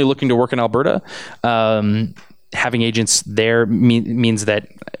you're only looking to work in Alberta, having agents there means that,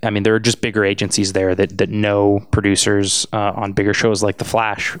 I mean, there are just bigger agencies there that know producers on bigger shows, like The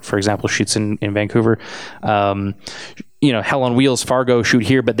Flash, for example, shoots in Vancouver. Hell on Wheels, Fargo shoot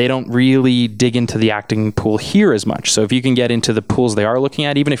here, but they don't really dig into the acting pool here as much. So if you can get into the pools they are looking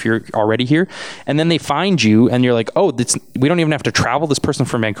at, even if you're already here, and then they find you and you're like, oh, we don't even have to travel this person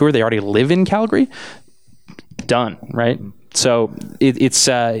from Vancouver. They already live in Calgary. Done, right? So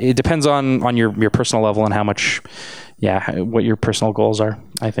it depends on your personal level and how much, what your personal goals are.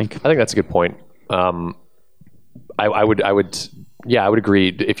 I think that's a good point. I would agree.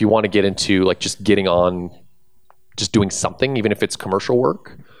 If you want to get into like just getting on, just doing something, even if it's commercial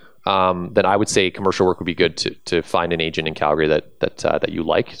work, then I would say commercial work would be good to find an agent in Calgary that you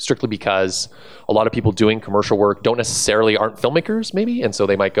like, strictly because a lot of people doing commercial work aren't filmmakers maybe, and so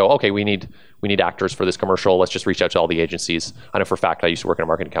they might go, okay, we need actors for this commercial. Let's just reach out to all the agencies. I know for a fact I used to work in a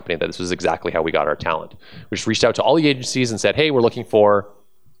marketing company that this was exactly how we got our talent. We just reached out to all the agencies and said, hey, we're looking for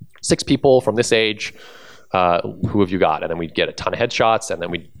 6 people from this age. Who have you got? And then we'd get a ton of headshots, and then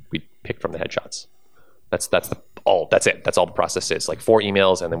we'd pick from the headshots. That's it. That's all the process is. Like 4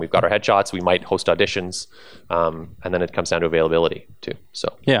 emails, and then we've got our headshots. We might host auditions, and then it comes down to availability too.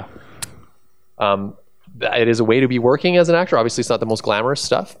 So yeah, it is a way to be working as an actor. Obviously, it's not the most glamorous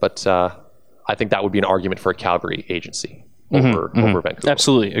stuff, but I think that would be an argument for a Calgary agency over Vancouver.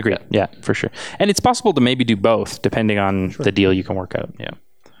 Absolutely, agree. Yeah, for sure. And it's possible to maybe do both, depending on the deal you can work out. Yeah.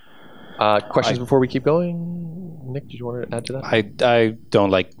 Questions before we keep going? Nick, did you want to add to that? I don't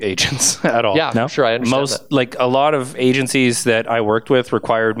like agents at all. Yeah, no? Sure, I understand that. Like a lot of agencies that I worked with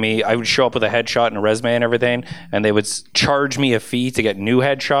required me, I would show up with a headshot and a resume and everything, and they would charge me a fee to get new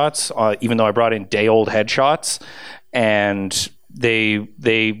headshots, even though I brought in day-old headshots, and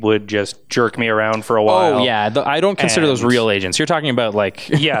they would just jerk me around for a while. Oh yeah, I don't consider those real agents. You're talking about like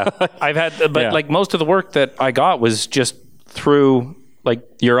yeah, I've had, but like most of the work that I got was just through like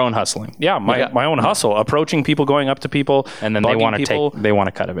your own hustling. Yeah, my own hustle, approaching people, going up to people, and then they want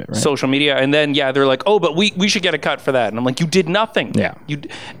to cut of it, right? Social media, and then they're like, oh, but we should get a cut for that, and I'm like, you did nothing. Yeah,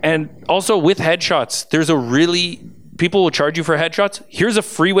 and also with headshots, people will charge you for headshots. Here's a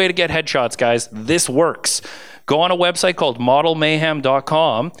free way to get headshots, guys. This works. Go on a website called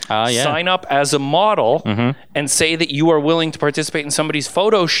modelmayhem.com, sign up as a model, and say that you are willing to participate in somebody's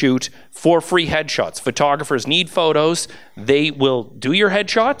photo shoot for free headshots. Photographers need photos. They will do your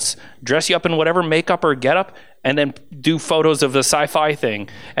headshots, dress you up in whatever makeup or getup, and then do photos of the sci-fi thing.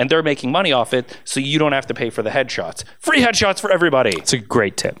 And they're making money off it, so you don't have to pay for the headshots. Free headshots for everybody. It's a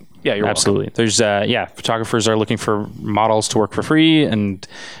great tip. Yeah, you're absolutely welcome. There's photographers are looking for models to work for free, and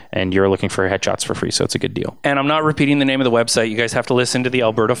you're looking for headshots for free, so it's a good deal. And I'm not repeating the name of the website. You guys have to listen to the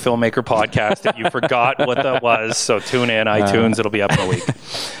Alberta Filmmaker podcast if you forgot what that was. So tune in iTunes. It'll be up in a week.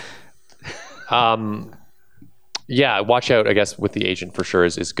 Yeah, watch out, I guess, with the agent for sure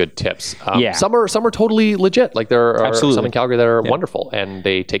is good tips. Some are totally legit. Like there are some in Calgary that are wonderful, and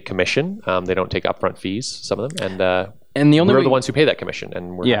they take commission. They don't take upfront fees, some of them, and we're the ones who pay that commission,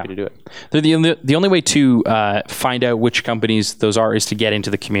 and we're happy to do it. They're the only way to find out which companies those are is to get into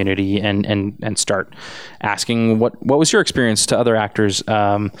the community and start asking what was your experience to other actors,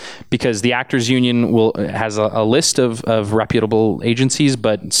 because the Actors Union has a list of reputable agencies,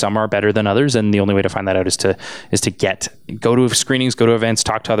 but some are better than others, and the only way to find that out is to go to screenings, go to events,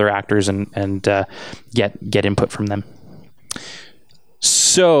 talk to other actors, and get input from them.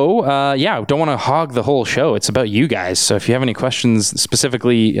 So, don't want to hog the whole show. It's about you guys. So if you have any questions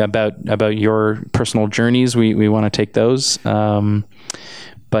specifically about your personal journeys, we want to take those.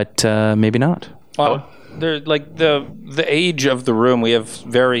 But maybe not. Well, there's like the age of the room. We have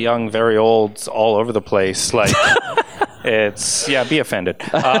very young, very olds all over the place. Like it's, be offended.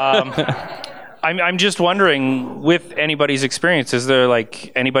 I'm just wondering, with anybody's experience, is there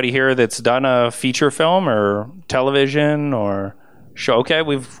like anybody here that's done a feature film or television or show? Okay,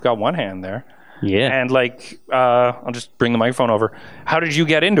 we've got one hand there. Yeah. And like, I'll just bring the microphone over. How did you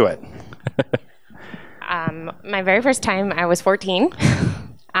get into it? My very first time, I was 14.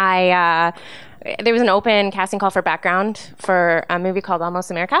 There was an open casting call for background for a movie called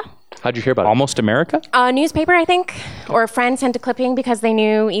Almost America. How'd you hear about it? Almost America? A newspaper, I think, or a friend sent a clipping because they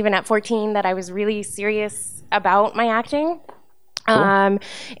knew, even at 14, that I was really serious about my acting. Cool.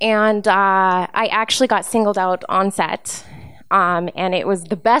 And I actually got singled out on set. And it was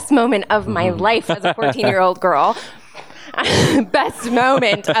the best moment of my life as a 14-year-old girl. Best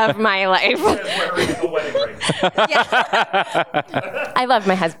moment of my life. I love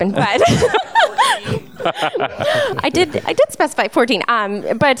my husband, but I did specify 14.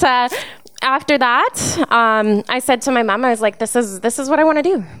 But after that, I said to my mom, I was like, this is what I want to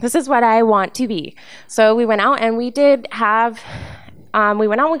do. This is what I want to be. So we went out and we did have,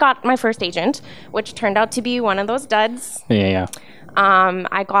 we got my first agent, which turned out to be one of those duds. Yeah.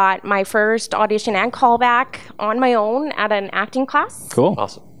 I got my first audition and callback on my own at an acting class. Cool.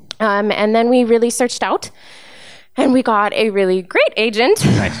 Awesome. And then we really searched out. And we got a really great agent.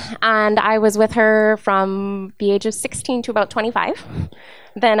 Nice. And I was with her from the age of 16 to about 25.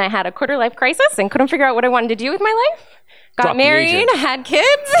 Then I had a quarter life crisis and couldn't figure out what I wanted to do with my life. Got married, had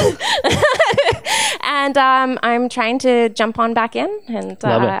kids. And I'm trying to jump on back in. And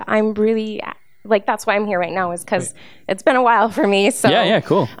I'm really, like, that's why I'm here right now, is because it's been a while for me. So Yeah,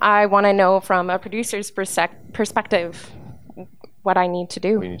 cool. I want to know from a producer's perspective what I need to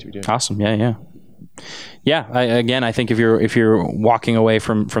do. We need to be doing. Awesome. Yeah. I think if you're walking away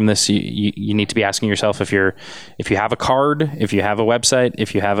from this, you need to be asking yourself if you have a card, if you have a website,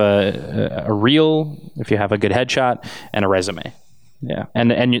 if you have a reel, if you have a good headshot and a resume. Yeah.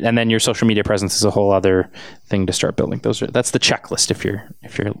 And then your social media presence is a whole other thing to start building. That's the checklist if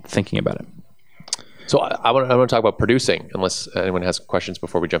you're thinking about it. So I want to talk about producing, unless anyone has questions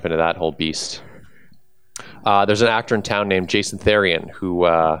before we jump into that whole beast. There's an actor in town named Jason Therian who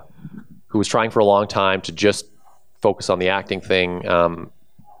was trying for a long time to just focus on the acting thing,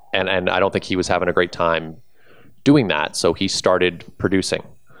 and I don't think he was having a great time doing that. So he started producing,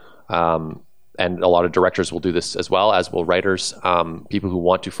 and a lot of directors will do this as well, as will writers. People who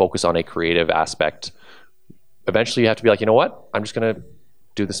want to focus on a creative aspect. Eventually, you have to be like, you know what? I'm just going to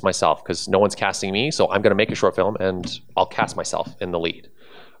do this myself because no one's casting me, so I'm going to make a short film and I'll cast myself in the lead.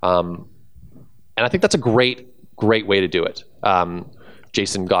 And I think that's a great way to do it.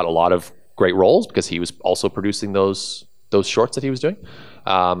 Jason got a lot of great roles because he was also producing those shorts that he was doing.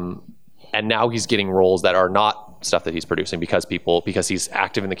 And now he's getting roles that are not stuff that he's producing because he's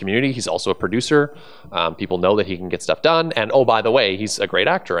active in the community. He's also a producer. People know that he can get stuff done. And oh, by the way, he's a great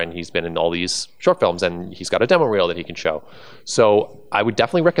actor and he's been in all these short films and he's got a demo reel that he can show. So I would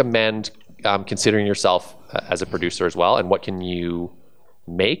definitely recommend considering yourself as a producer as well. And what can you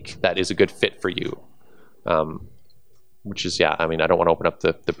make that is a good fit for you? Which is, I don't want to open up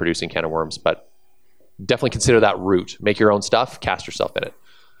the producing can of worms, but definitely consider that route. Make your own stuff, cast yourself in it.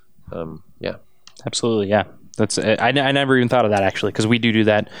 Absolutely. Yeah. That's I never even thought of that actually, because we do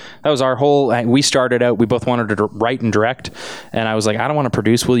that. That was our whole. We started out. We both wanted to write and direct, and I was like, I don't want to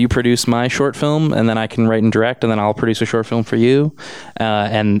produce. Will you produce my short film, and then I can write and direct, and then I'll produce a short film for you.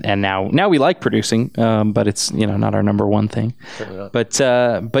 And now we like producing, but it's not our number one thing. Certainly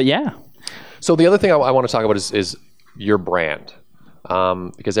not. But yeah. So the other thing I want to talk about is your brand,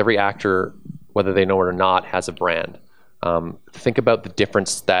 because every actor, whether they know it or not, has a brand. Think about the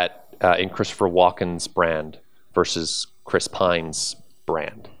difference that in Christopher Walken's brand versus Chris Pine's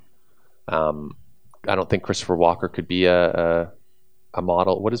brand. I don't think Christopher Walken could be a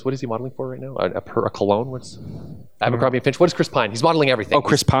model. What is he modeling for right now? A cologne? What's Abercrombie and Finch? What is Chris Pine? He's modeling everything. Oh,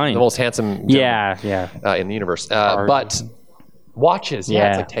 Chris Pine, the most handsome gentleman, in the universe. But watches,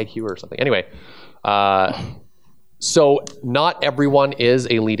 it's like Tag Heuer or something. Anyway, so not everyone is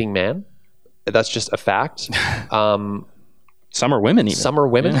a leading man. That's just a fact. Some are women even. Some are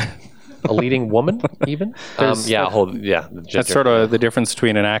women. A leading woman even. That's sort of the difference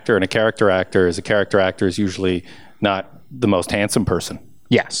between an actor and a character actor. Is a character actor is usually not the most handsome person.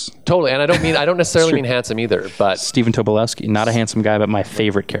 Yes, totally. And I don't necessarily mean handsome either. But Stephen Tobolowsky, not a handsome guy, but my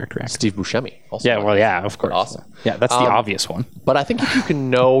favorite character actor. Steve Buscemi. Also of course. Awesome. Yeah, that's the obvious one. But I think if you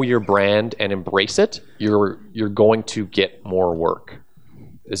can know your brand and embrace it, you're going to get more work.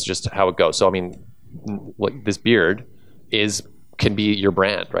 It's just how it goes. So I mean, like this beard can be your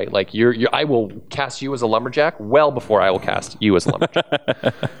brand, right? Like I will cast you as a lumberjack well before I will cast you as a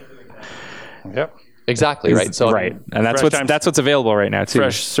lumberjack. Yep. Exactly, right. So right. And that's what's available right now too.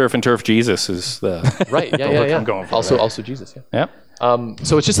 Fresh Surf and Turf Jesus is the right. Yeah. I'm going for also Jesus. Yeah.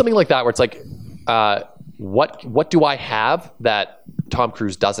 So it's just something like that where it's like, what do I have that Tom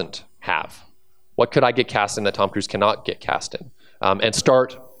Cruise doesn't have? What could I get cast in that Tom Cruise cannot get cast in? And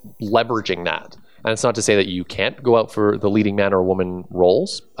start leveraging that. And it's not to say that you can't go out for the leading man or woman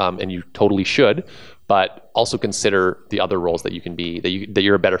roles, and you totally should, but also consider the other roles that you can be, that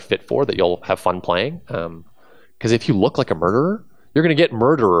you're a better fit for, that you'll have fun playing. Because if you look like a murderer, you're going to get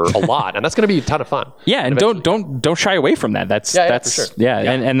murderer a lot, and that's going to be a ton of fun. Yeah, and don't shy away from that. That's for sure.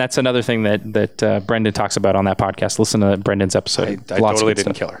 And that's another thing that Brendan talks about on that podcast. Listen to Brendan's episode. I totally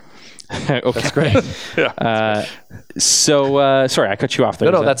didn't kill her. Okay. That's great. So sorry, I cut you off there.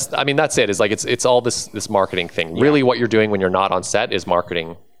 No, that's it. Is like it's all this marketing thing. Yeah. Really, what you're doing when you're not on set is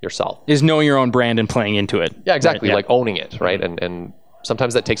marketing yourself. Is knowing your own brand and playing into it. Yeah, exactly. Right? Like owning it, right? And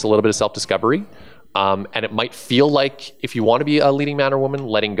sometimes that takes a little bit of self-discovery. And it might feel like if you want to be a leading man or woman,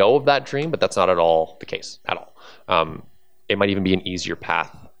 letting go of that dream, but that's not at all the case at all. It might even be an easier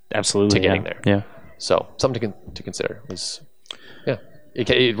path Absolutely. to getting there. Yeah. So something to consider is,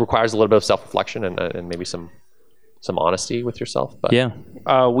 it requires a little bit of self-reflection and maybe some honesty with yourself. But Yeah.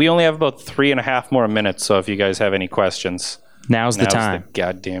 We only have about 3.5 more minutes, so if you guys have any questions, Now's the time. the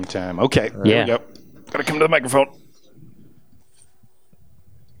goddamn time. Okay. Yeah. Here we go. Gotta come to the microphone.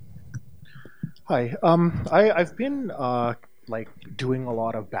 Hi. I've been like doing a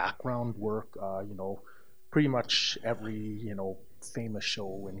lot of background work. Pretty much every famous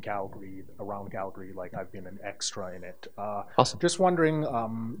show in Calgary, around Calgary, like I've been an extra in it. Awesome. Just wondering,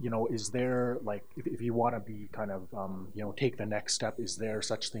 is there like if you want to be kind of take the next step, is there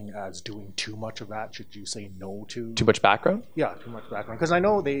such thing as doing too much of that? Should you say no to too much background? Yeah, too much background. Because I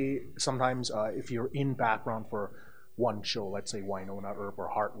know they sometimes, if you're in background for one show, let's say Winona Earp or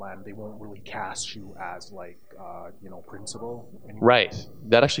Heartland, they won't really cast you as like, principal. Anymore. Right.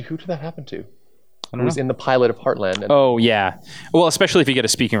 That actually, who did that happen to? Who was in the pilot of Heartland? And Oh yeah, well, especially if you get a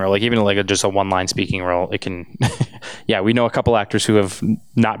speaking role, like even like just a one-line speaking role, it can. Yeah, we know a couple actors who have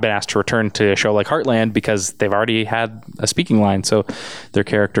not been asked to return to a show like Heartland because they've already had a speaking line, so their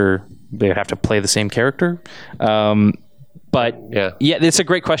character they would have to play the same character. But yeah, it's a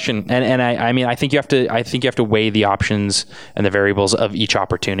great question, and I mean I think you have to weigh the options and the variables of each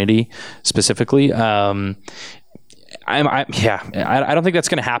opportunity specifically. I don't think that's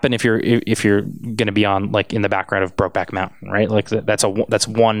going to happen if you're going to be on like in the background of Brokeback Mountain, right? Like that's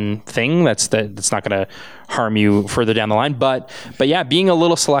one thing that's not going to harm you further down the line. But yeah, being a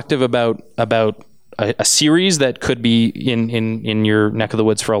little selective about a series that could be in your neck of the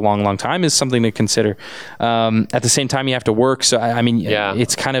woods for a long time is something to consider. At the same time, you have to work. So I mean,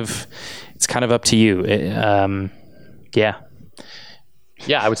 it's kind of up to you. Yeah,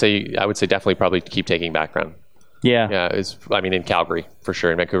 I would say definitely probably keep taking background. Yeah, in Calgary for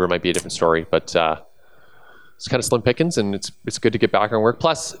sure. In Vancouver might be a different story, but it's kind of slim pickings, and it's good to get background work.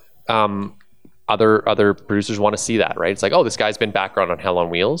 Plus, other producers want to see that, right? It's like, oh, this guy's been background on Hell on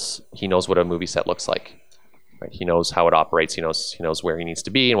Wheels. He knows what a movie set looks like. Right? He knows how it operates. He knows where he needs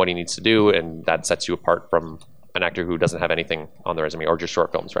to be and what he needs to do, and that sets you apart from an actor who doesn't have anything on their resume or just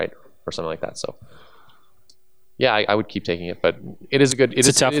short films, right, or something like that. So. Yeah, I would keep taking it, but it's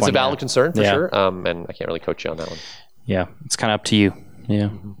a valid concern for sure, and I can't really coach you on that one. Yeah, it's kind of up to you. Yeah.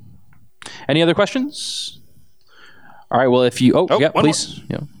 Mm-hmm. Any other questions? All right. Well, if you, please.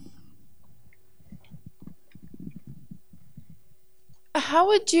 Yeah. How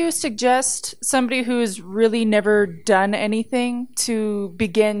would you suggest somebody who's really never done anything to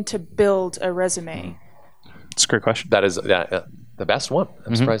begin to build a resume? It's a great question. That is the best one.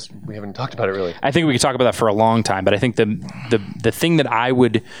 I'm surprised we haven't talked about it really. I think we could talk about that for a long time, but I think the thing that I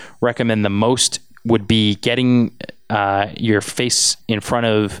would recommend the most would be getting your face in front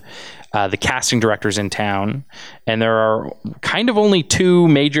of the casting directors in town, and there are kind of only two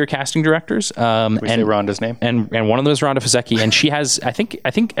major casting directors. Say Rhonda's name, and one of them is Rhonda Fazecki, and she has I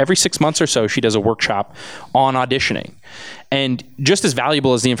think every 6 months or so she does a workshop on auditioning, and just as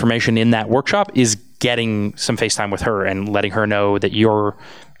valuable as the information in that workshop is getting some FaceTime with her and letting her know that you're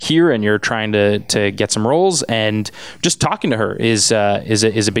here and you're trying to get some roles, and just talking to her is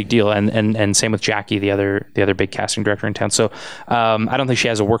a big deal. And same with Jackie, the other big casting director in town. So I don't think she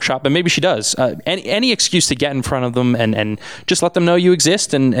has a workshop, but maybe she does. Any excuse to get in front of them and just let them know you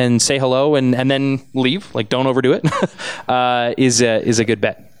exist and say hello and then leave. Like, don't overdo it. Is a good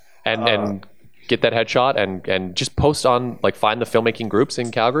bet. And get that headshot and just post on, like, find the filmmaking groups in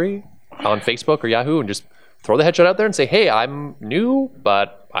Calgary on Facebook or Yahoo and just throw the headshot out there and say, hey, I'm new,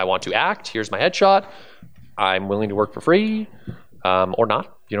 but I want to act. Here's my headshot. I'm willing to work for free, or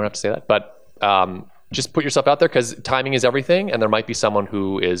not. You don't have to say that, but just put yourself out there, because timing is everything, and there might be someone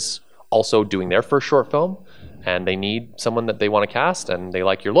who is also doing their first short film and they need someone that they want to cast and they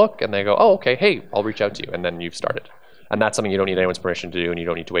like your look and they go, oh, okay, hey, I'll reach out to you, and then you've started. And that's something you don't need anyone's permission to do, and you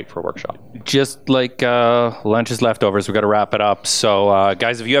don't need to wait for a workshop. Just like lunch's leftovers, we've got to wrap it up. So,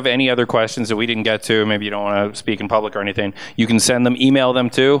 guys, if you have any other questions that we didn't get to, maybe you don't want to speak in public or anything, you can send them, email them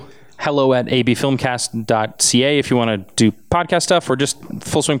to hello@abfilmcast.ca if you want to do podcast stuff, or just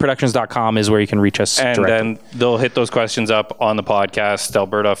fullswingproductions.com is where you can reach us and directly. Then they'll hit those questions up on the podcast,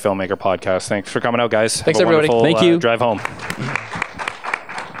 Alberta Filmmaker Podcast. Thanks for coming out, guys. Thanks, everybody. Thank you. Drive home.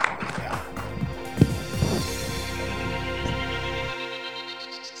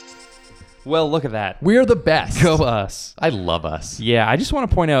 Well, look at that. We're the best. Go us. I love us. Yeah, I just want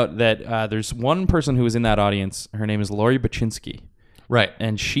to point out that there's one person who was in that audience. Her name is Lori Baczynski. Right.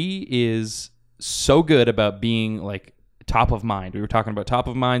 And she is so good about being like top of mind. We were talking about top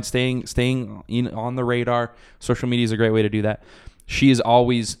of mind, staying on the radar. Social media is a great way to do that. She is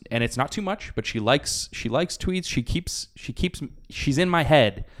always, and it's not too much, but she likes tweets. She's in my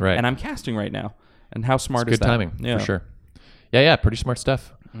head, Right. and I'm casting right now. And how smart is Good that? timing, Yeah. for sure. Yeah, pretty smart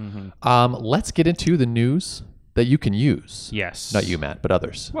stuff. Let's get into the news that you can use. Yes. Not you, Matt, but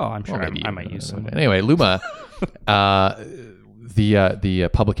others. Well, I'm sure maybe I you. might use some. Anyway, Luma, the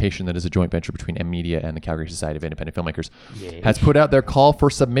publication that is a joint venture between M Media and the Calgary Society of Independent Filmmakers, has put out their call for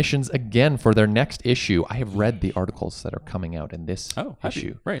submissions again for their next issue. I have read the articles that are coming out in this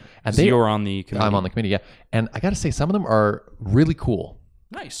issue. Right. And So you're on the committee. I'm on the committee, yeah. And I got to say, some of them are really cool.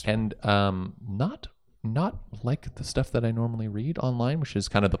 Nice. And not like the stuff that I normally read online, which is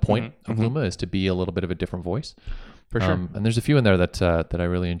kind of the point of Luma, is to be a little bit of a different voice. For sure. And there's a few in there that I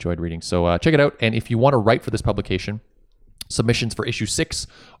really enjoyed reading. So check it out. And if you want to write for this publication, submissions for issue 6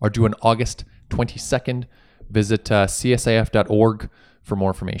 are due on August 22nd. Visit csaf.org for more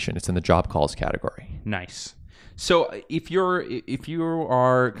information. It's in the job calls category. Nice. So if you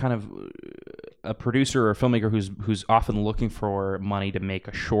are kind of a producer or a filmmaker who's often looking for money to make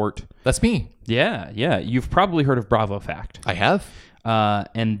a short, That's me. yeah, you've probably heard of Bravo Fact. I have.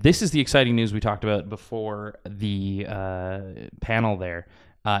 And this is the exciting news we talked about before the panel there.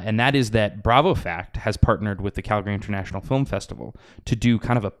 And that is that Bravo Fact has partnered with the Calgary International Film Festival to do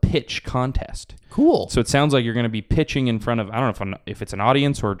kind of a pitch contest. Cool. So it sounds like you're going to be pitching in front of, I don't know if it's an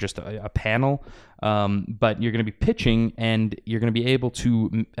audience or just a panel, but you're going to be pitching and you're going to be able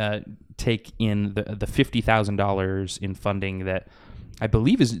to take in the $50,000 in funding that I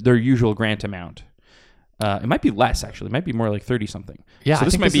believe is their usual grant amount. It might be less, actually. It might be more like 30 something. Yeah, so I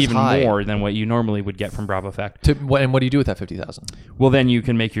this think might this be is even high. more than what you normally would get from Bravo Fact. And what do you do with that 50,000? Well, then you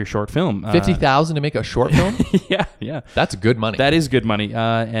can make your short film. 50,000 to make a short film? Yeah. That's good money. That is good money.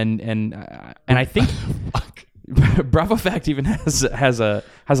 And I think Bravo Fact even has a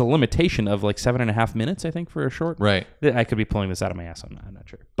limitation of like 7.5 minutes, I think, for a short. Right. I could be pulling this out of my ass. I'm not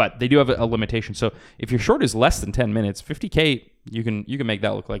sure, but they do have a limitation. So if your short is less than 10 minutes, $50K, you can make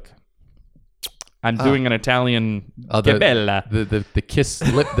that look like I'm doing an Italian che bella. The kiss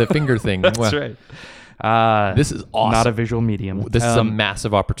lip, the finger thing. That's right. This is awesome. Not a visual medium. This is a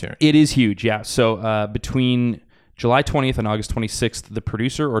massive opportunity. It is huge, yeah. So between July 20th and August 26th, the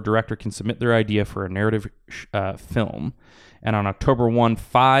producer or director can submit their idea for a narrative film. And on October 1,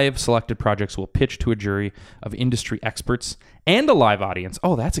 5 selected projects will pitch to a jury of industry experts and a live audience.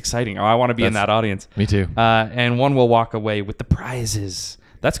 Oh, that's exciting. Oh, I want to be in that audience. Me too. And one will walk away with the prizes.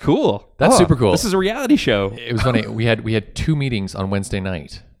 That's cool. That's super cool. This is a reality show. It was funny. We had 2 meetings on Wednesday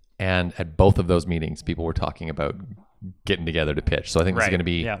night, and at both of those meetings, people were talking about getting together to pitch. So I think this is Right. going to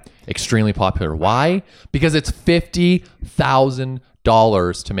be Yeah. extremely popular. Why? Because it's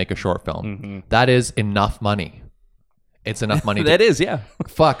 $50,000 to make a short film. That is enough money. It's enough money. That is, yeah.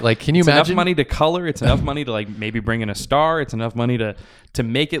 Fuck. Like, can you It's imagine? enough money to color. It's enough money to like maybe bring in a star. It's enough money to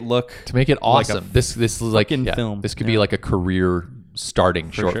make it look to make it like a awesome. This is like fucking film. This could be like a career starting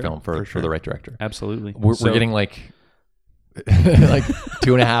short sure. film for the right director. Absolutely. We're getting like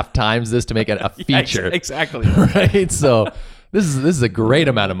 2.5 times this to make it a feature. Exactly. Right. So this is a great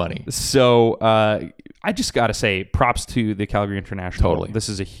amount of money. So I just got to say, props to the Calgary International. Totally. This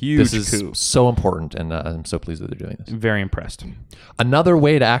is a huge This is coup. so important, and I'm so pleased that they're doing this. Very impressed. Another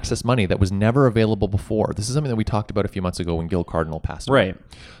way to access money that was never available before. This is something that we talked about a few months ago when Gil Cardinal passed away. Right.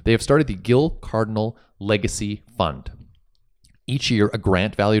 They have started the Gil Cardinal Legacy Fund. Each year, a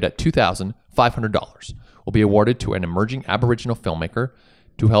grant valued at $2,500 will be awarded to an emerging Aboriginal filmmaker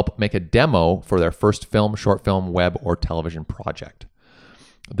to help make a demo for their first film, short film, web, or television project.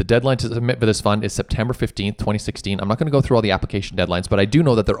 The deadline to submit for this fund is September 15th, 2016. I'm not going to go through all the application deadlines, but I do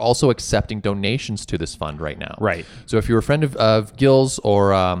know that they're also accepting donations to this fund right now. Right. So if you're a friend of Gil's,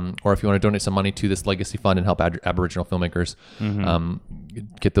 or if you want to donate some money to this legacy fund and help Aboriginal filmmakers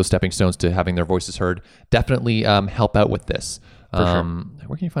get those stepping stones to having their voices heard, definitely help out with this.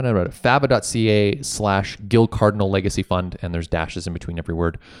 Where can you find out about it? fava.ca/Gil Cardinal Legacy Fund, and there's dashes in between every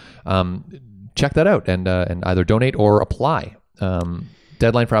word. Check that out and either donate or apply.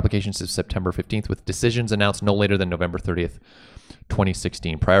 Deadline for applications is September 15th, with decisions announced no later than November 30th,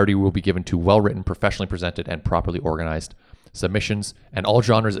 2016. Priority will be given to well-written, professionally presented, and properly organized submissions, and all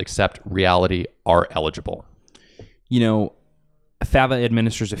genres except reality are eligible. You know, FAVA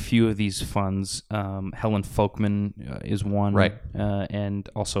administers a few of these funds. Helen Folkman is one. Right. And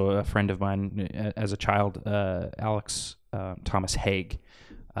also a friend of mine as a child, Alex Thomas Haig.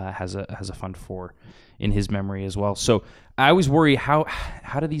 has a fund for in his memory as well. So I always worry how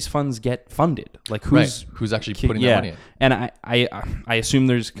do these funds get funded? Like who's actually putting their money in? And I assume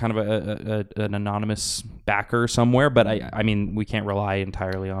there's kind of an anonymous backer somewhere, but I mean we can't rely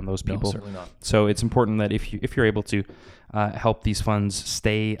entirely on those people. No, certainly not. So it's important that if you're able to help these funds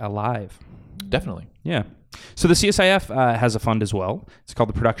stay alive. Definitely. Yeah. So the CSIF has a fund as well. It's called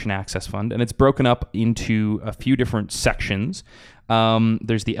the Production Access Fund, and it's broken up into a few different sections.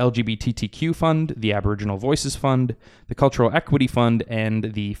 There's the LGBTQ Fund, the Aboriginal Voices Fund, the Cultural Equity Fund,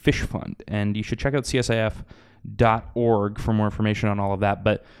 and the Fish Fund. And you should check out csif.org for more information on all of that.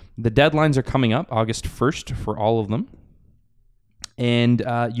 But the deadlines are coming up August 1st for all of them. And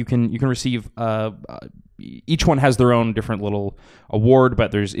you can receive each one has their own different little award,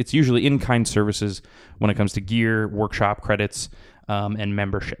 but it's usually in-kind services when it comes to gear, workshop credits, and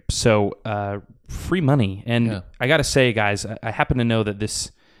membership. So free money. And I got to say, guys, I happen to know that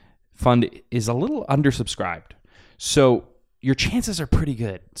this fund is a little undersubscribed. So your chances are pretty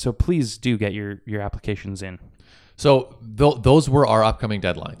good. So please do get your applications in. So those were our upcoming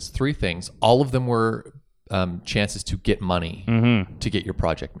deadlines. 3 things. All of them were chances to get money to get your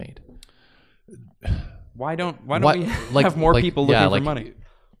project made. Why don't we have more people looking for money?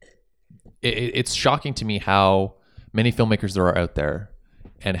 It's shocking to me how many filmmakers there are out there,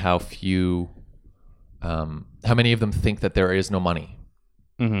 and how few, how many of them think that there is no money.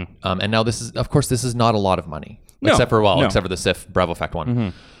 Mm-hmm. And now this is not a lot of money, except for the SIF Bravo Fact one. Mm-hmm.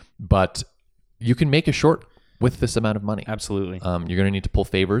 But you can make a short with this amount of money. Absolutely. You're going to need to pull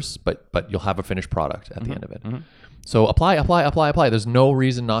favors, but you'll have a finished product at the end of it. Mm-hmm. So apply. There's no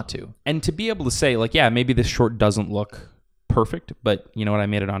reason not to. And to be able to say, like, yeah, maybe this short doesn't look perfect, but you know what? I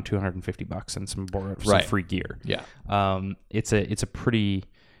made it on $250 and some free gear. Yeah. It's a pretty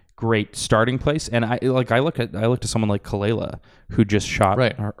great starting place. And I look to someone like Kalela, who just shot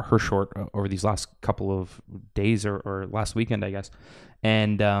her short over these last couple of days or last weekend, I guess.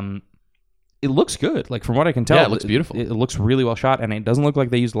 And it looks good. Like from what I can tell, it looks beautiful. It looks really well shot, and it doesn't look like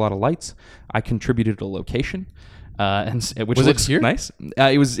they used a lot of lights. I contributed to location. Which was looks it here? Nice.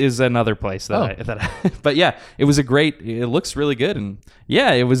 It was another place but yeah, it looks really good, and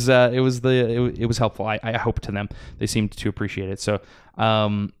yeah, it was helpful. I hope to them. They seemed to appreciate it. So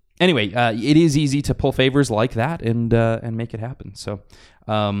anyway, it is easy to pull favors like that and make it happen. So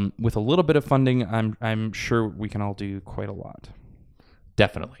with a little bit of funding, I'm sure we can all do quite a lot.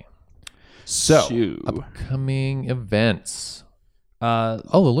 Definitely. So upcoming events. The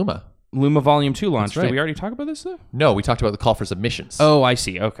Luma Volume 2 launched. Right. Did we already talk about this, though? No, we talked about the call for submissions. Oh, I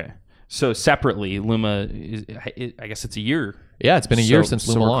see. Okay. So separately, Luma, I guess it's a year. Yeah, it's been a year since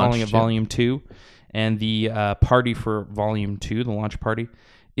Luma launched. So we're calling it Volume 2. And the party for Volume 2, the launch party,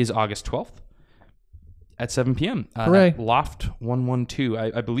 is August 12th at 7 p.m. Hooray. Loft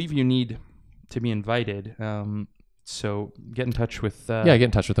 112. I believe you need to be invited. So get in touch with... get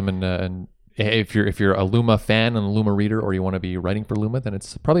in touch with them and if you're a Luma fan and a Luma reader, or you want to be writing for Luma, then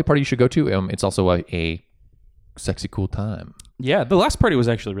it's probably a party you should go to. It's also a sexy, cool time. Yeah, the last party was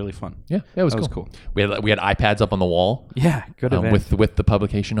actually really fun. Yeah, it was cool. We had iPads up on the wall. Yeah, good event. with the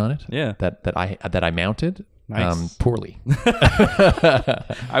publication on it. Yeah, that I mounted. Nice. Poorly.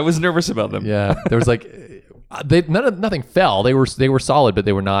 I was nervous about them. Yeah, there was nothing fell. They were solid, but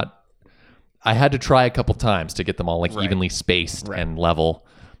they were not. I had to try a couple times to get them all evenly spaced and level.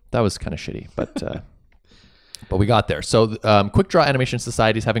 That was kind of shitty, but we got there. So Quick Draw Animation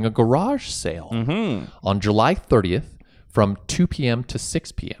Society is having a garage sale on July 30th from 2 p.m. to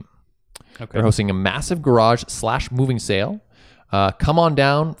 6 p.m. Okay. They're hosting a massive garage / moving sale. Come on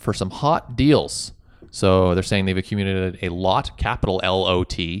down for some hot deals. So they're saying they've accumulated a lot, capital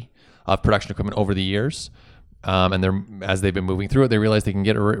L-O-T, of production equipment over the years. And as they've been moving through it, they realize they can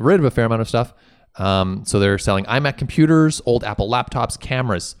get rid of a fair amount of stuff. So they're selling iMac computers, old Apple laptops,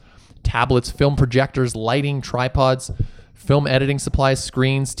 cameras, tablets, film projectors, lighting, tripods, film editing supplies,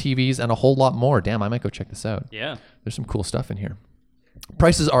 screens, TVs, and a whole lot more. Damn, I might go check this out. Yeah. There's some cool stuff in here.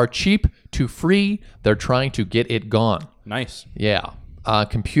 Prices are cheap to free. They're trying to get it gone. Nice. Yeah.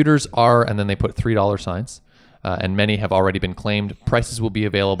 Computers are, and then they put $3 signs, and many have already been claimed. Prices will be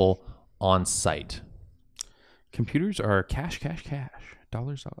available on site. Computers are cash.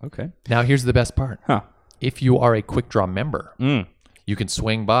 Dollars. Okay. Now, here's the best part. Huh. If you are a Quick Draw member, you can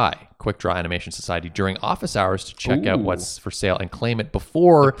swing by Quick Draw Animation Society during office hours to check out what's for sale and claim it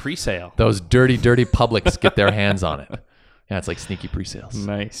before the pre-sale. Those dirty publics get their hands on it. Yeah, it's like sneaky pre-sales.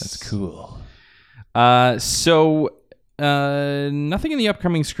 Nice. That's cool. So Nothing in the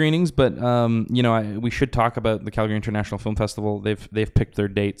upcoming screenings, but we should talk about the Calgary International Film Festival. They've picked their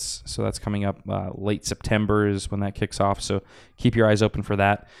dates, so that's coming up late September is when that kicks off. So keep your eyes open for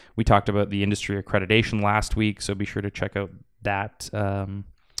that. We talked about the industry accreditation last week, so be sure to check out that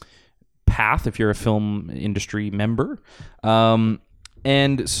path if you're a film industry member.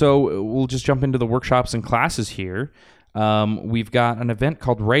 And so we'll just jump into the workshops and classes here. We've got an event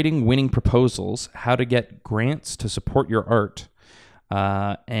called Writing Winning Proposals, How to Get Grants to Support Your Art.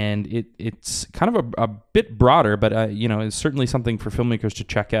 And it's kind of a bit broader, but it's certainly something for filmmakers to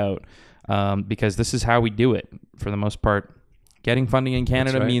check out because this is how we do it for the most part. Getting funding in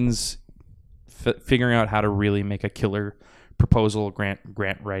Canada means figuring out how to really make a killer proposal, grant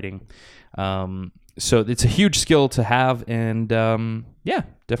writing. So it's a huge skill to have, and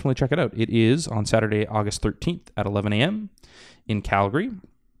definitely check it out. It is on Saturday, August 13th at 11 a.m. in Calgary,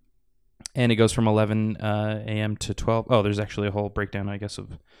 and it goes from 11 a.m. to 12. Oh, there's actually a whole breakdown, I guess,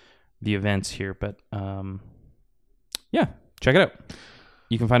 of the events here, but check it out.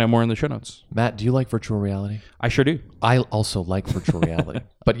 You can find out more in the show notes. Matt, do you like virtual reality? I sure do. I also like virtual reality.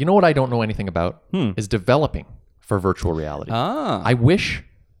 But you know what I don't know anything about? Is developing for virtual reality. I wish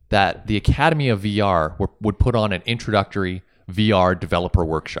that the Academy of VR would put on an introductory VR developer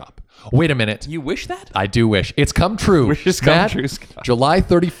workshop. Wait a minute. You wish that? I do wish. It's come true. Wishes come true. July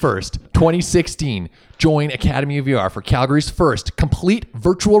 31st, 2016. Join Academy of VR for Calgary's first complete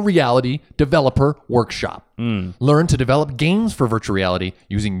virtual reality developer workshop. Learn to develop games for virtual reality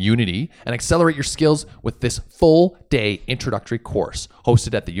using Unity and accelerate your skills with this full-day introductory course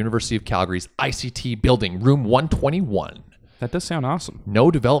hosted at the University of Calgary's ICT building, room 121. That does sound awesome.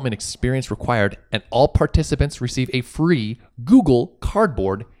 No development experience required, and all participants receive a free Google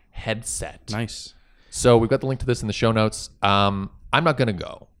Cardboard headset. Nice. So we've got the link to this in the show notes. I'm not going to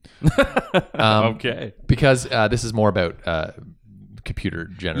go. Okay. Because this is more about computer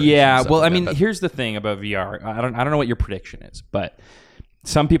generation. Yeah, well, I mean, here's the thing about VR. I don't know what your prediction is, but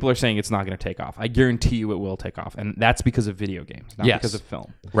some people are saying it's not going to take off. I guarantee you it will take off, and that's because of video games, not because of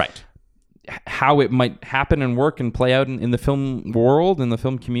film. Right. How it might happen and work and play out in the film world and the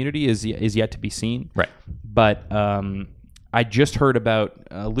film community is yet to be seen. Right. But I just heard about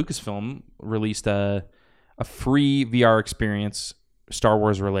Lucasfilm released a free VR experience, Star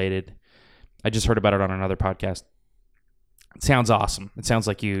Wars related. I just heard about it on another podcast. It sounds awesome. It sounds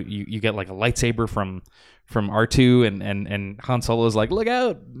like you get like a lightsaber from R2 and Han Solo is like, look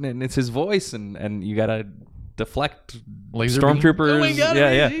out, and it's his voice and you gotta deflect laser stormtroopers. Oh my God,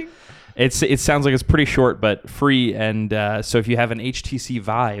 amazing. It sounds like it's pretty short but free, and so if you have an HTC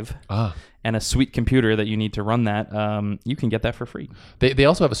Vive and a sweet computer that you need to run that, you can get that for free. They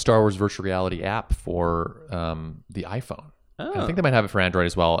also have a Star Wars virtual reality app for the iPhone. I think they might have it for Android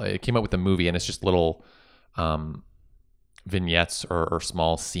as well. It came out with a movie, and it's just little vignettes or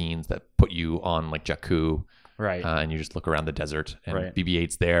small scenes that put you on like Jakku, right? And you just look around the desert, and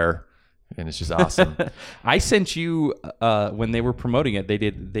BB-8's there. And it's just awesome. I sent you when they were promoting it. They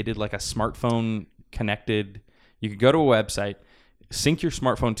did like a smartphone connected. You could go to a website, sync your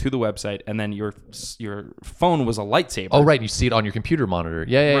smartphone to the website, and then your phone was a lightsaber. Oh, right. You see it on your computer monitor.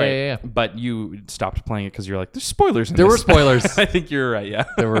 Yeah. But you stopped playing it because you're like, there's spoilers in There this. were spoilers. I think you're right, yeah.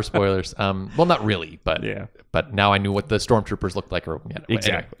 There were spoilers. Well, not really, but yeah. But now I knew what the stormtroopers looked like.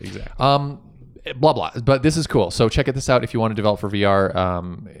 Exactly. Blah, blah. But this is cool. So check this out if you want to develop for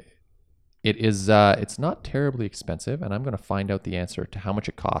VR. It is. It's not terribly expensive, and I'm going to find out the answer to how much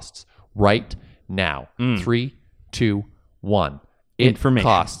it costs right now. 3, 2, 1. It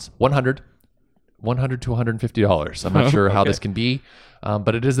costs $100 to $150. I'm not sure how this can be,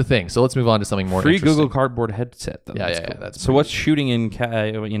 but it is the thing. So let's move on to something more free interesting. Google Cardboard headset, though. Yeah, cool. That's so what's shooting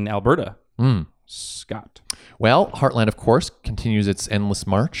in Alberta? Scott. Well, Heartland, of course, continues its endless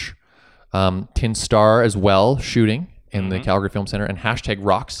march. Tin Star as well, shooting in the Calgary Film Center, and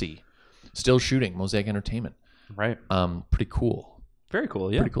 #Roxy. Still shooting, Mosaic Entertainment. Right. Pretty cool. Very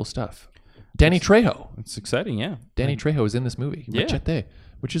cool, yeah. Pretty cool stuff. Danny Trejo. It's exciting, yeah. Danny Trejo is in this movie, Machete,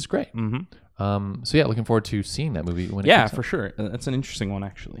 which is great. So yeah, looking forward to seeing that movie when it comes out. For sure. That's an interesting one,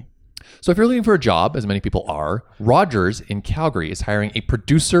 actually. So if you're looking for a job, as many people are, Rogers in Calgary is hiring a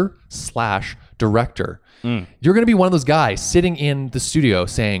producer/director. You're going to be one of those guys sitting in the studio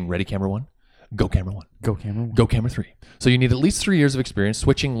saying, ready, camera one, go camera one. Go camera one. Go camera three. So you need at least 3 years of experience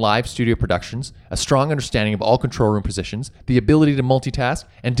switching live studio productions, a strong understanding of all control room positions, the ability to multitask,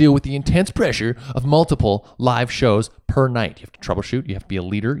 and deal with the intense pressure of multiple live shows per night. You have to troubleshoot. You have to be a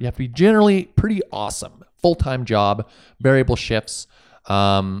leader. You have to be generally pretty awesome. Full-time job, variable shifts.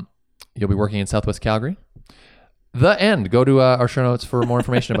 You'll be working in Southwest Calgary. The end. Go to our show notes for more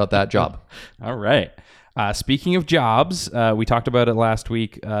information about that job. All right. Speaking of jobs, we talked about it last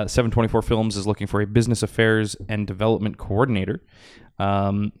week. 724 Films is looking for a business affairs and development coordinator.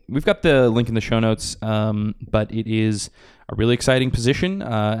 We've got the link in the show notes, but it is a really exciting position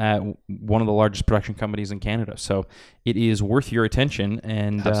at one of the largest production companies in Canada. So it is worth your attention,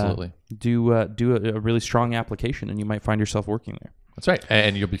 and Absolutely. do a really strong application, and you might find yourself working there. That's right.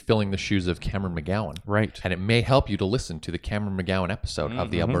 And you'll be filling the shoes of Cameron McGowan. Right. And it may help you to listen to the Cameron McGowan episode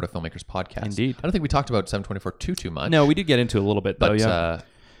of the Alberta Filmmakers Podcast. Indeed. I don't think we talked about 724 too much. No, we did get into it a little bit, though. But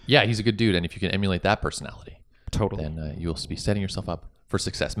yeah, he's a good dude. And if you can emulate that personality, Totally. then you'll be setting yourself up for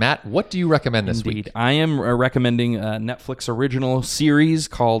success. Matt, what do you recommend this week? I am recommending a Netflix original series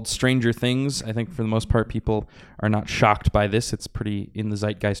called Stranger Things. I think for the most part, people are not shocked by this. It's pretty in the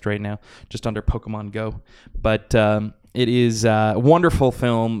zeitgeist right now, just under Pokemon Go. But it is a wonderful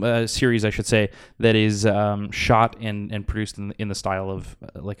film, series, I should say, that is shot and produced in the style of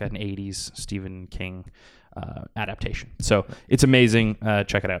like an 80s Stephen King adaptation. So it's amazing.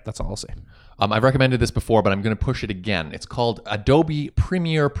 Check it out. That's all I'll say. I've recommended this before, but I'm going to push it again. It's called Adobe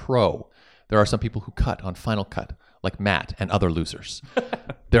Premiere Pro. There are some people who cut on Final Cut, like Matt and other losers.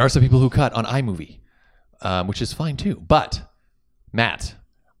 There are some people who cut on iMovie, which is fine too. But, Matt,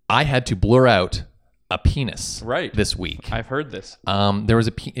 I had to blur out a penis this week. I've heard this. There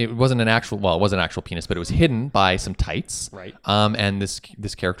was it wasn't an actual penis, but it was hidden by some tights. Right. And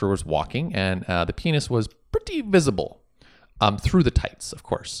this character was walking, and the penis was pretty visible through the tights, of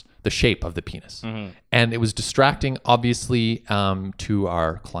course, the shape of the penis. And it was distracting, obviously, to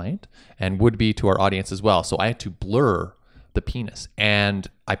our client and would be to our audience as well. So I had to blur the penis. And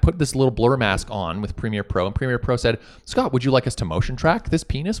I put this little blur mask on with Premiere Pro, and Premiere Pro said, Scott, would you like us to motion track this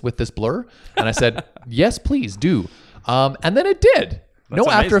penis with this blur? And I said, yes, please do. And then it did. No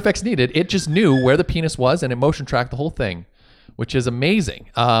amazing. After Effects needed. It just knew where the penis was, and it motion tracked the whole thing, which is amazing.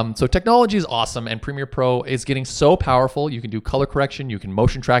 So technology is awesome, and Premiere Pro is getting so powerful. You can do color correction. You can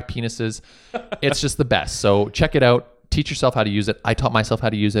motion track penises. It's just the best. So check it out. Teach yourself how to use it. I taught myself how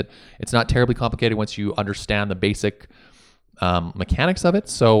to use it. It's not terribly complicated once you understand the basic mechanics of it.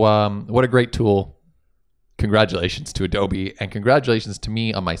 So what a great tool. Congratulations to Adobe, and congratulations to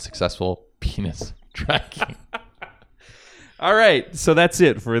me on my successful penis tracking. All right. So that's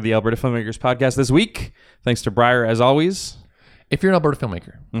it for the Alberta Filmmakers Podcast this week. Thanks to Briar, as always. If you're an Alberta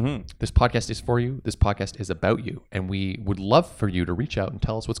filmmaker, this podcast is for you. This podcast is about you. And we would love for you to reach out and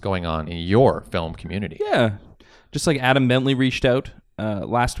tell us what's going on in your film community. Yeah. Just like Adam Bentley reached out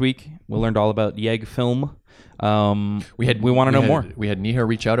last week. We learned all about Yeg Film. We want to know more. We had Neha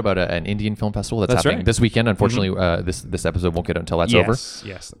reach out about an Indian film festival that's That's happening right. this weekend. Unfortunately, this episode won't get out until that's over.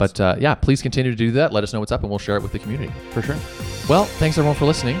 Yes. But yeah, please continue to do that. Let us know what's up, and we'll share it with the community. for sure. Well, thanks everyone for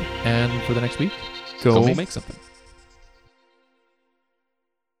listening. And for the next week, Go make something.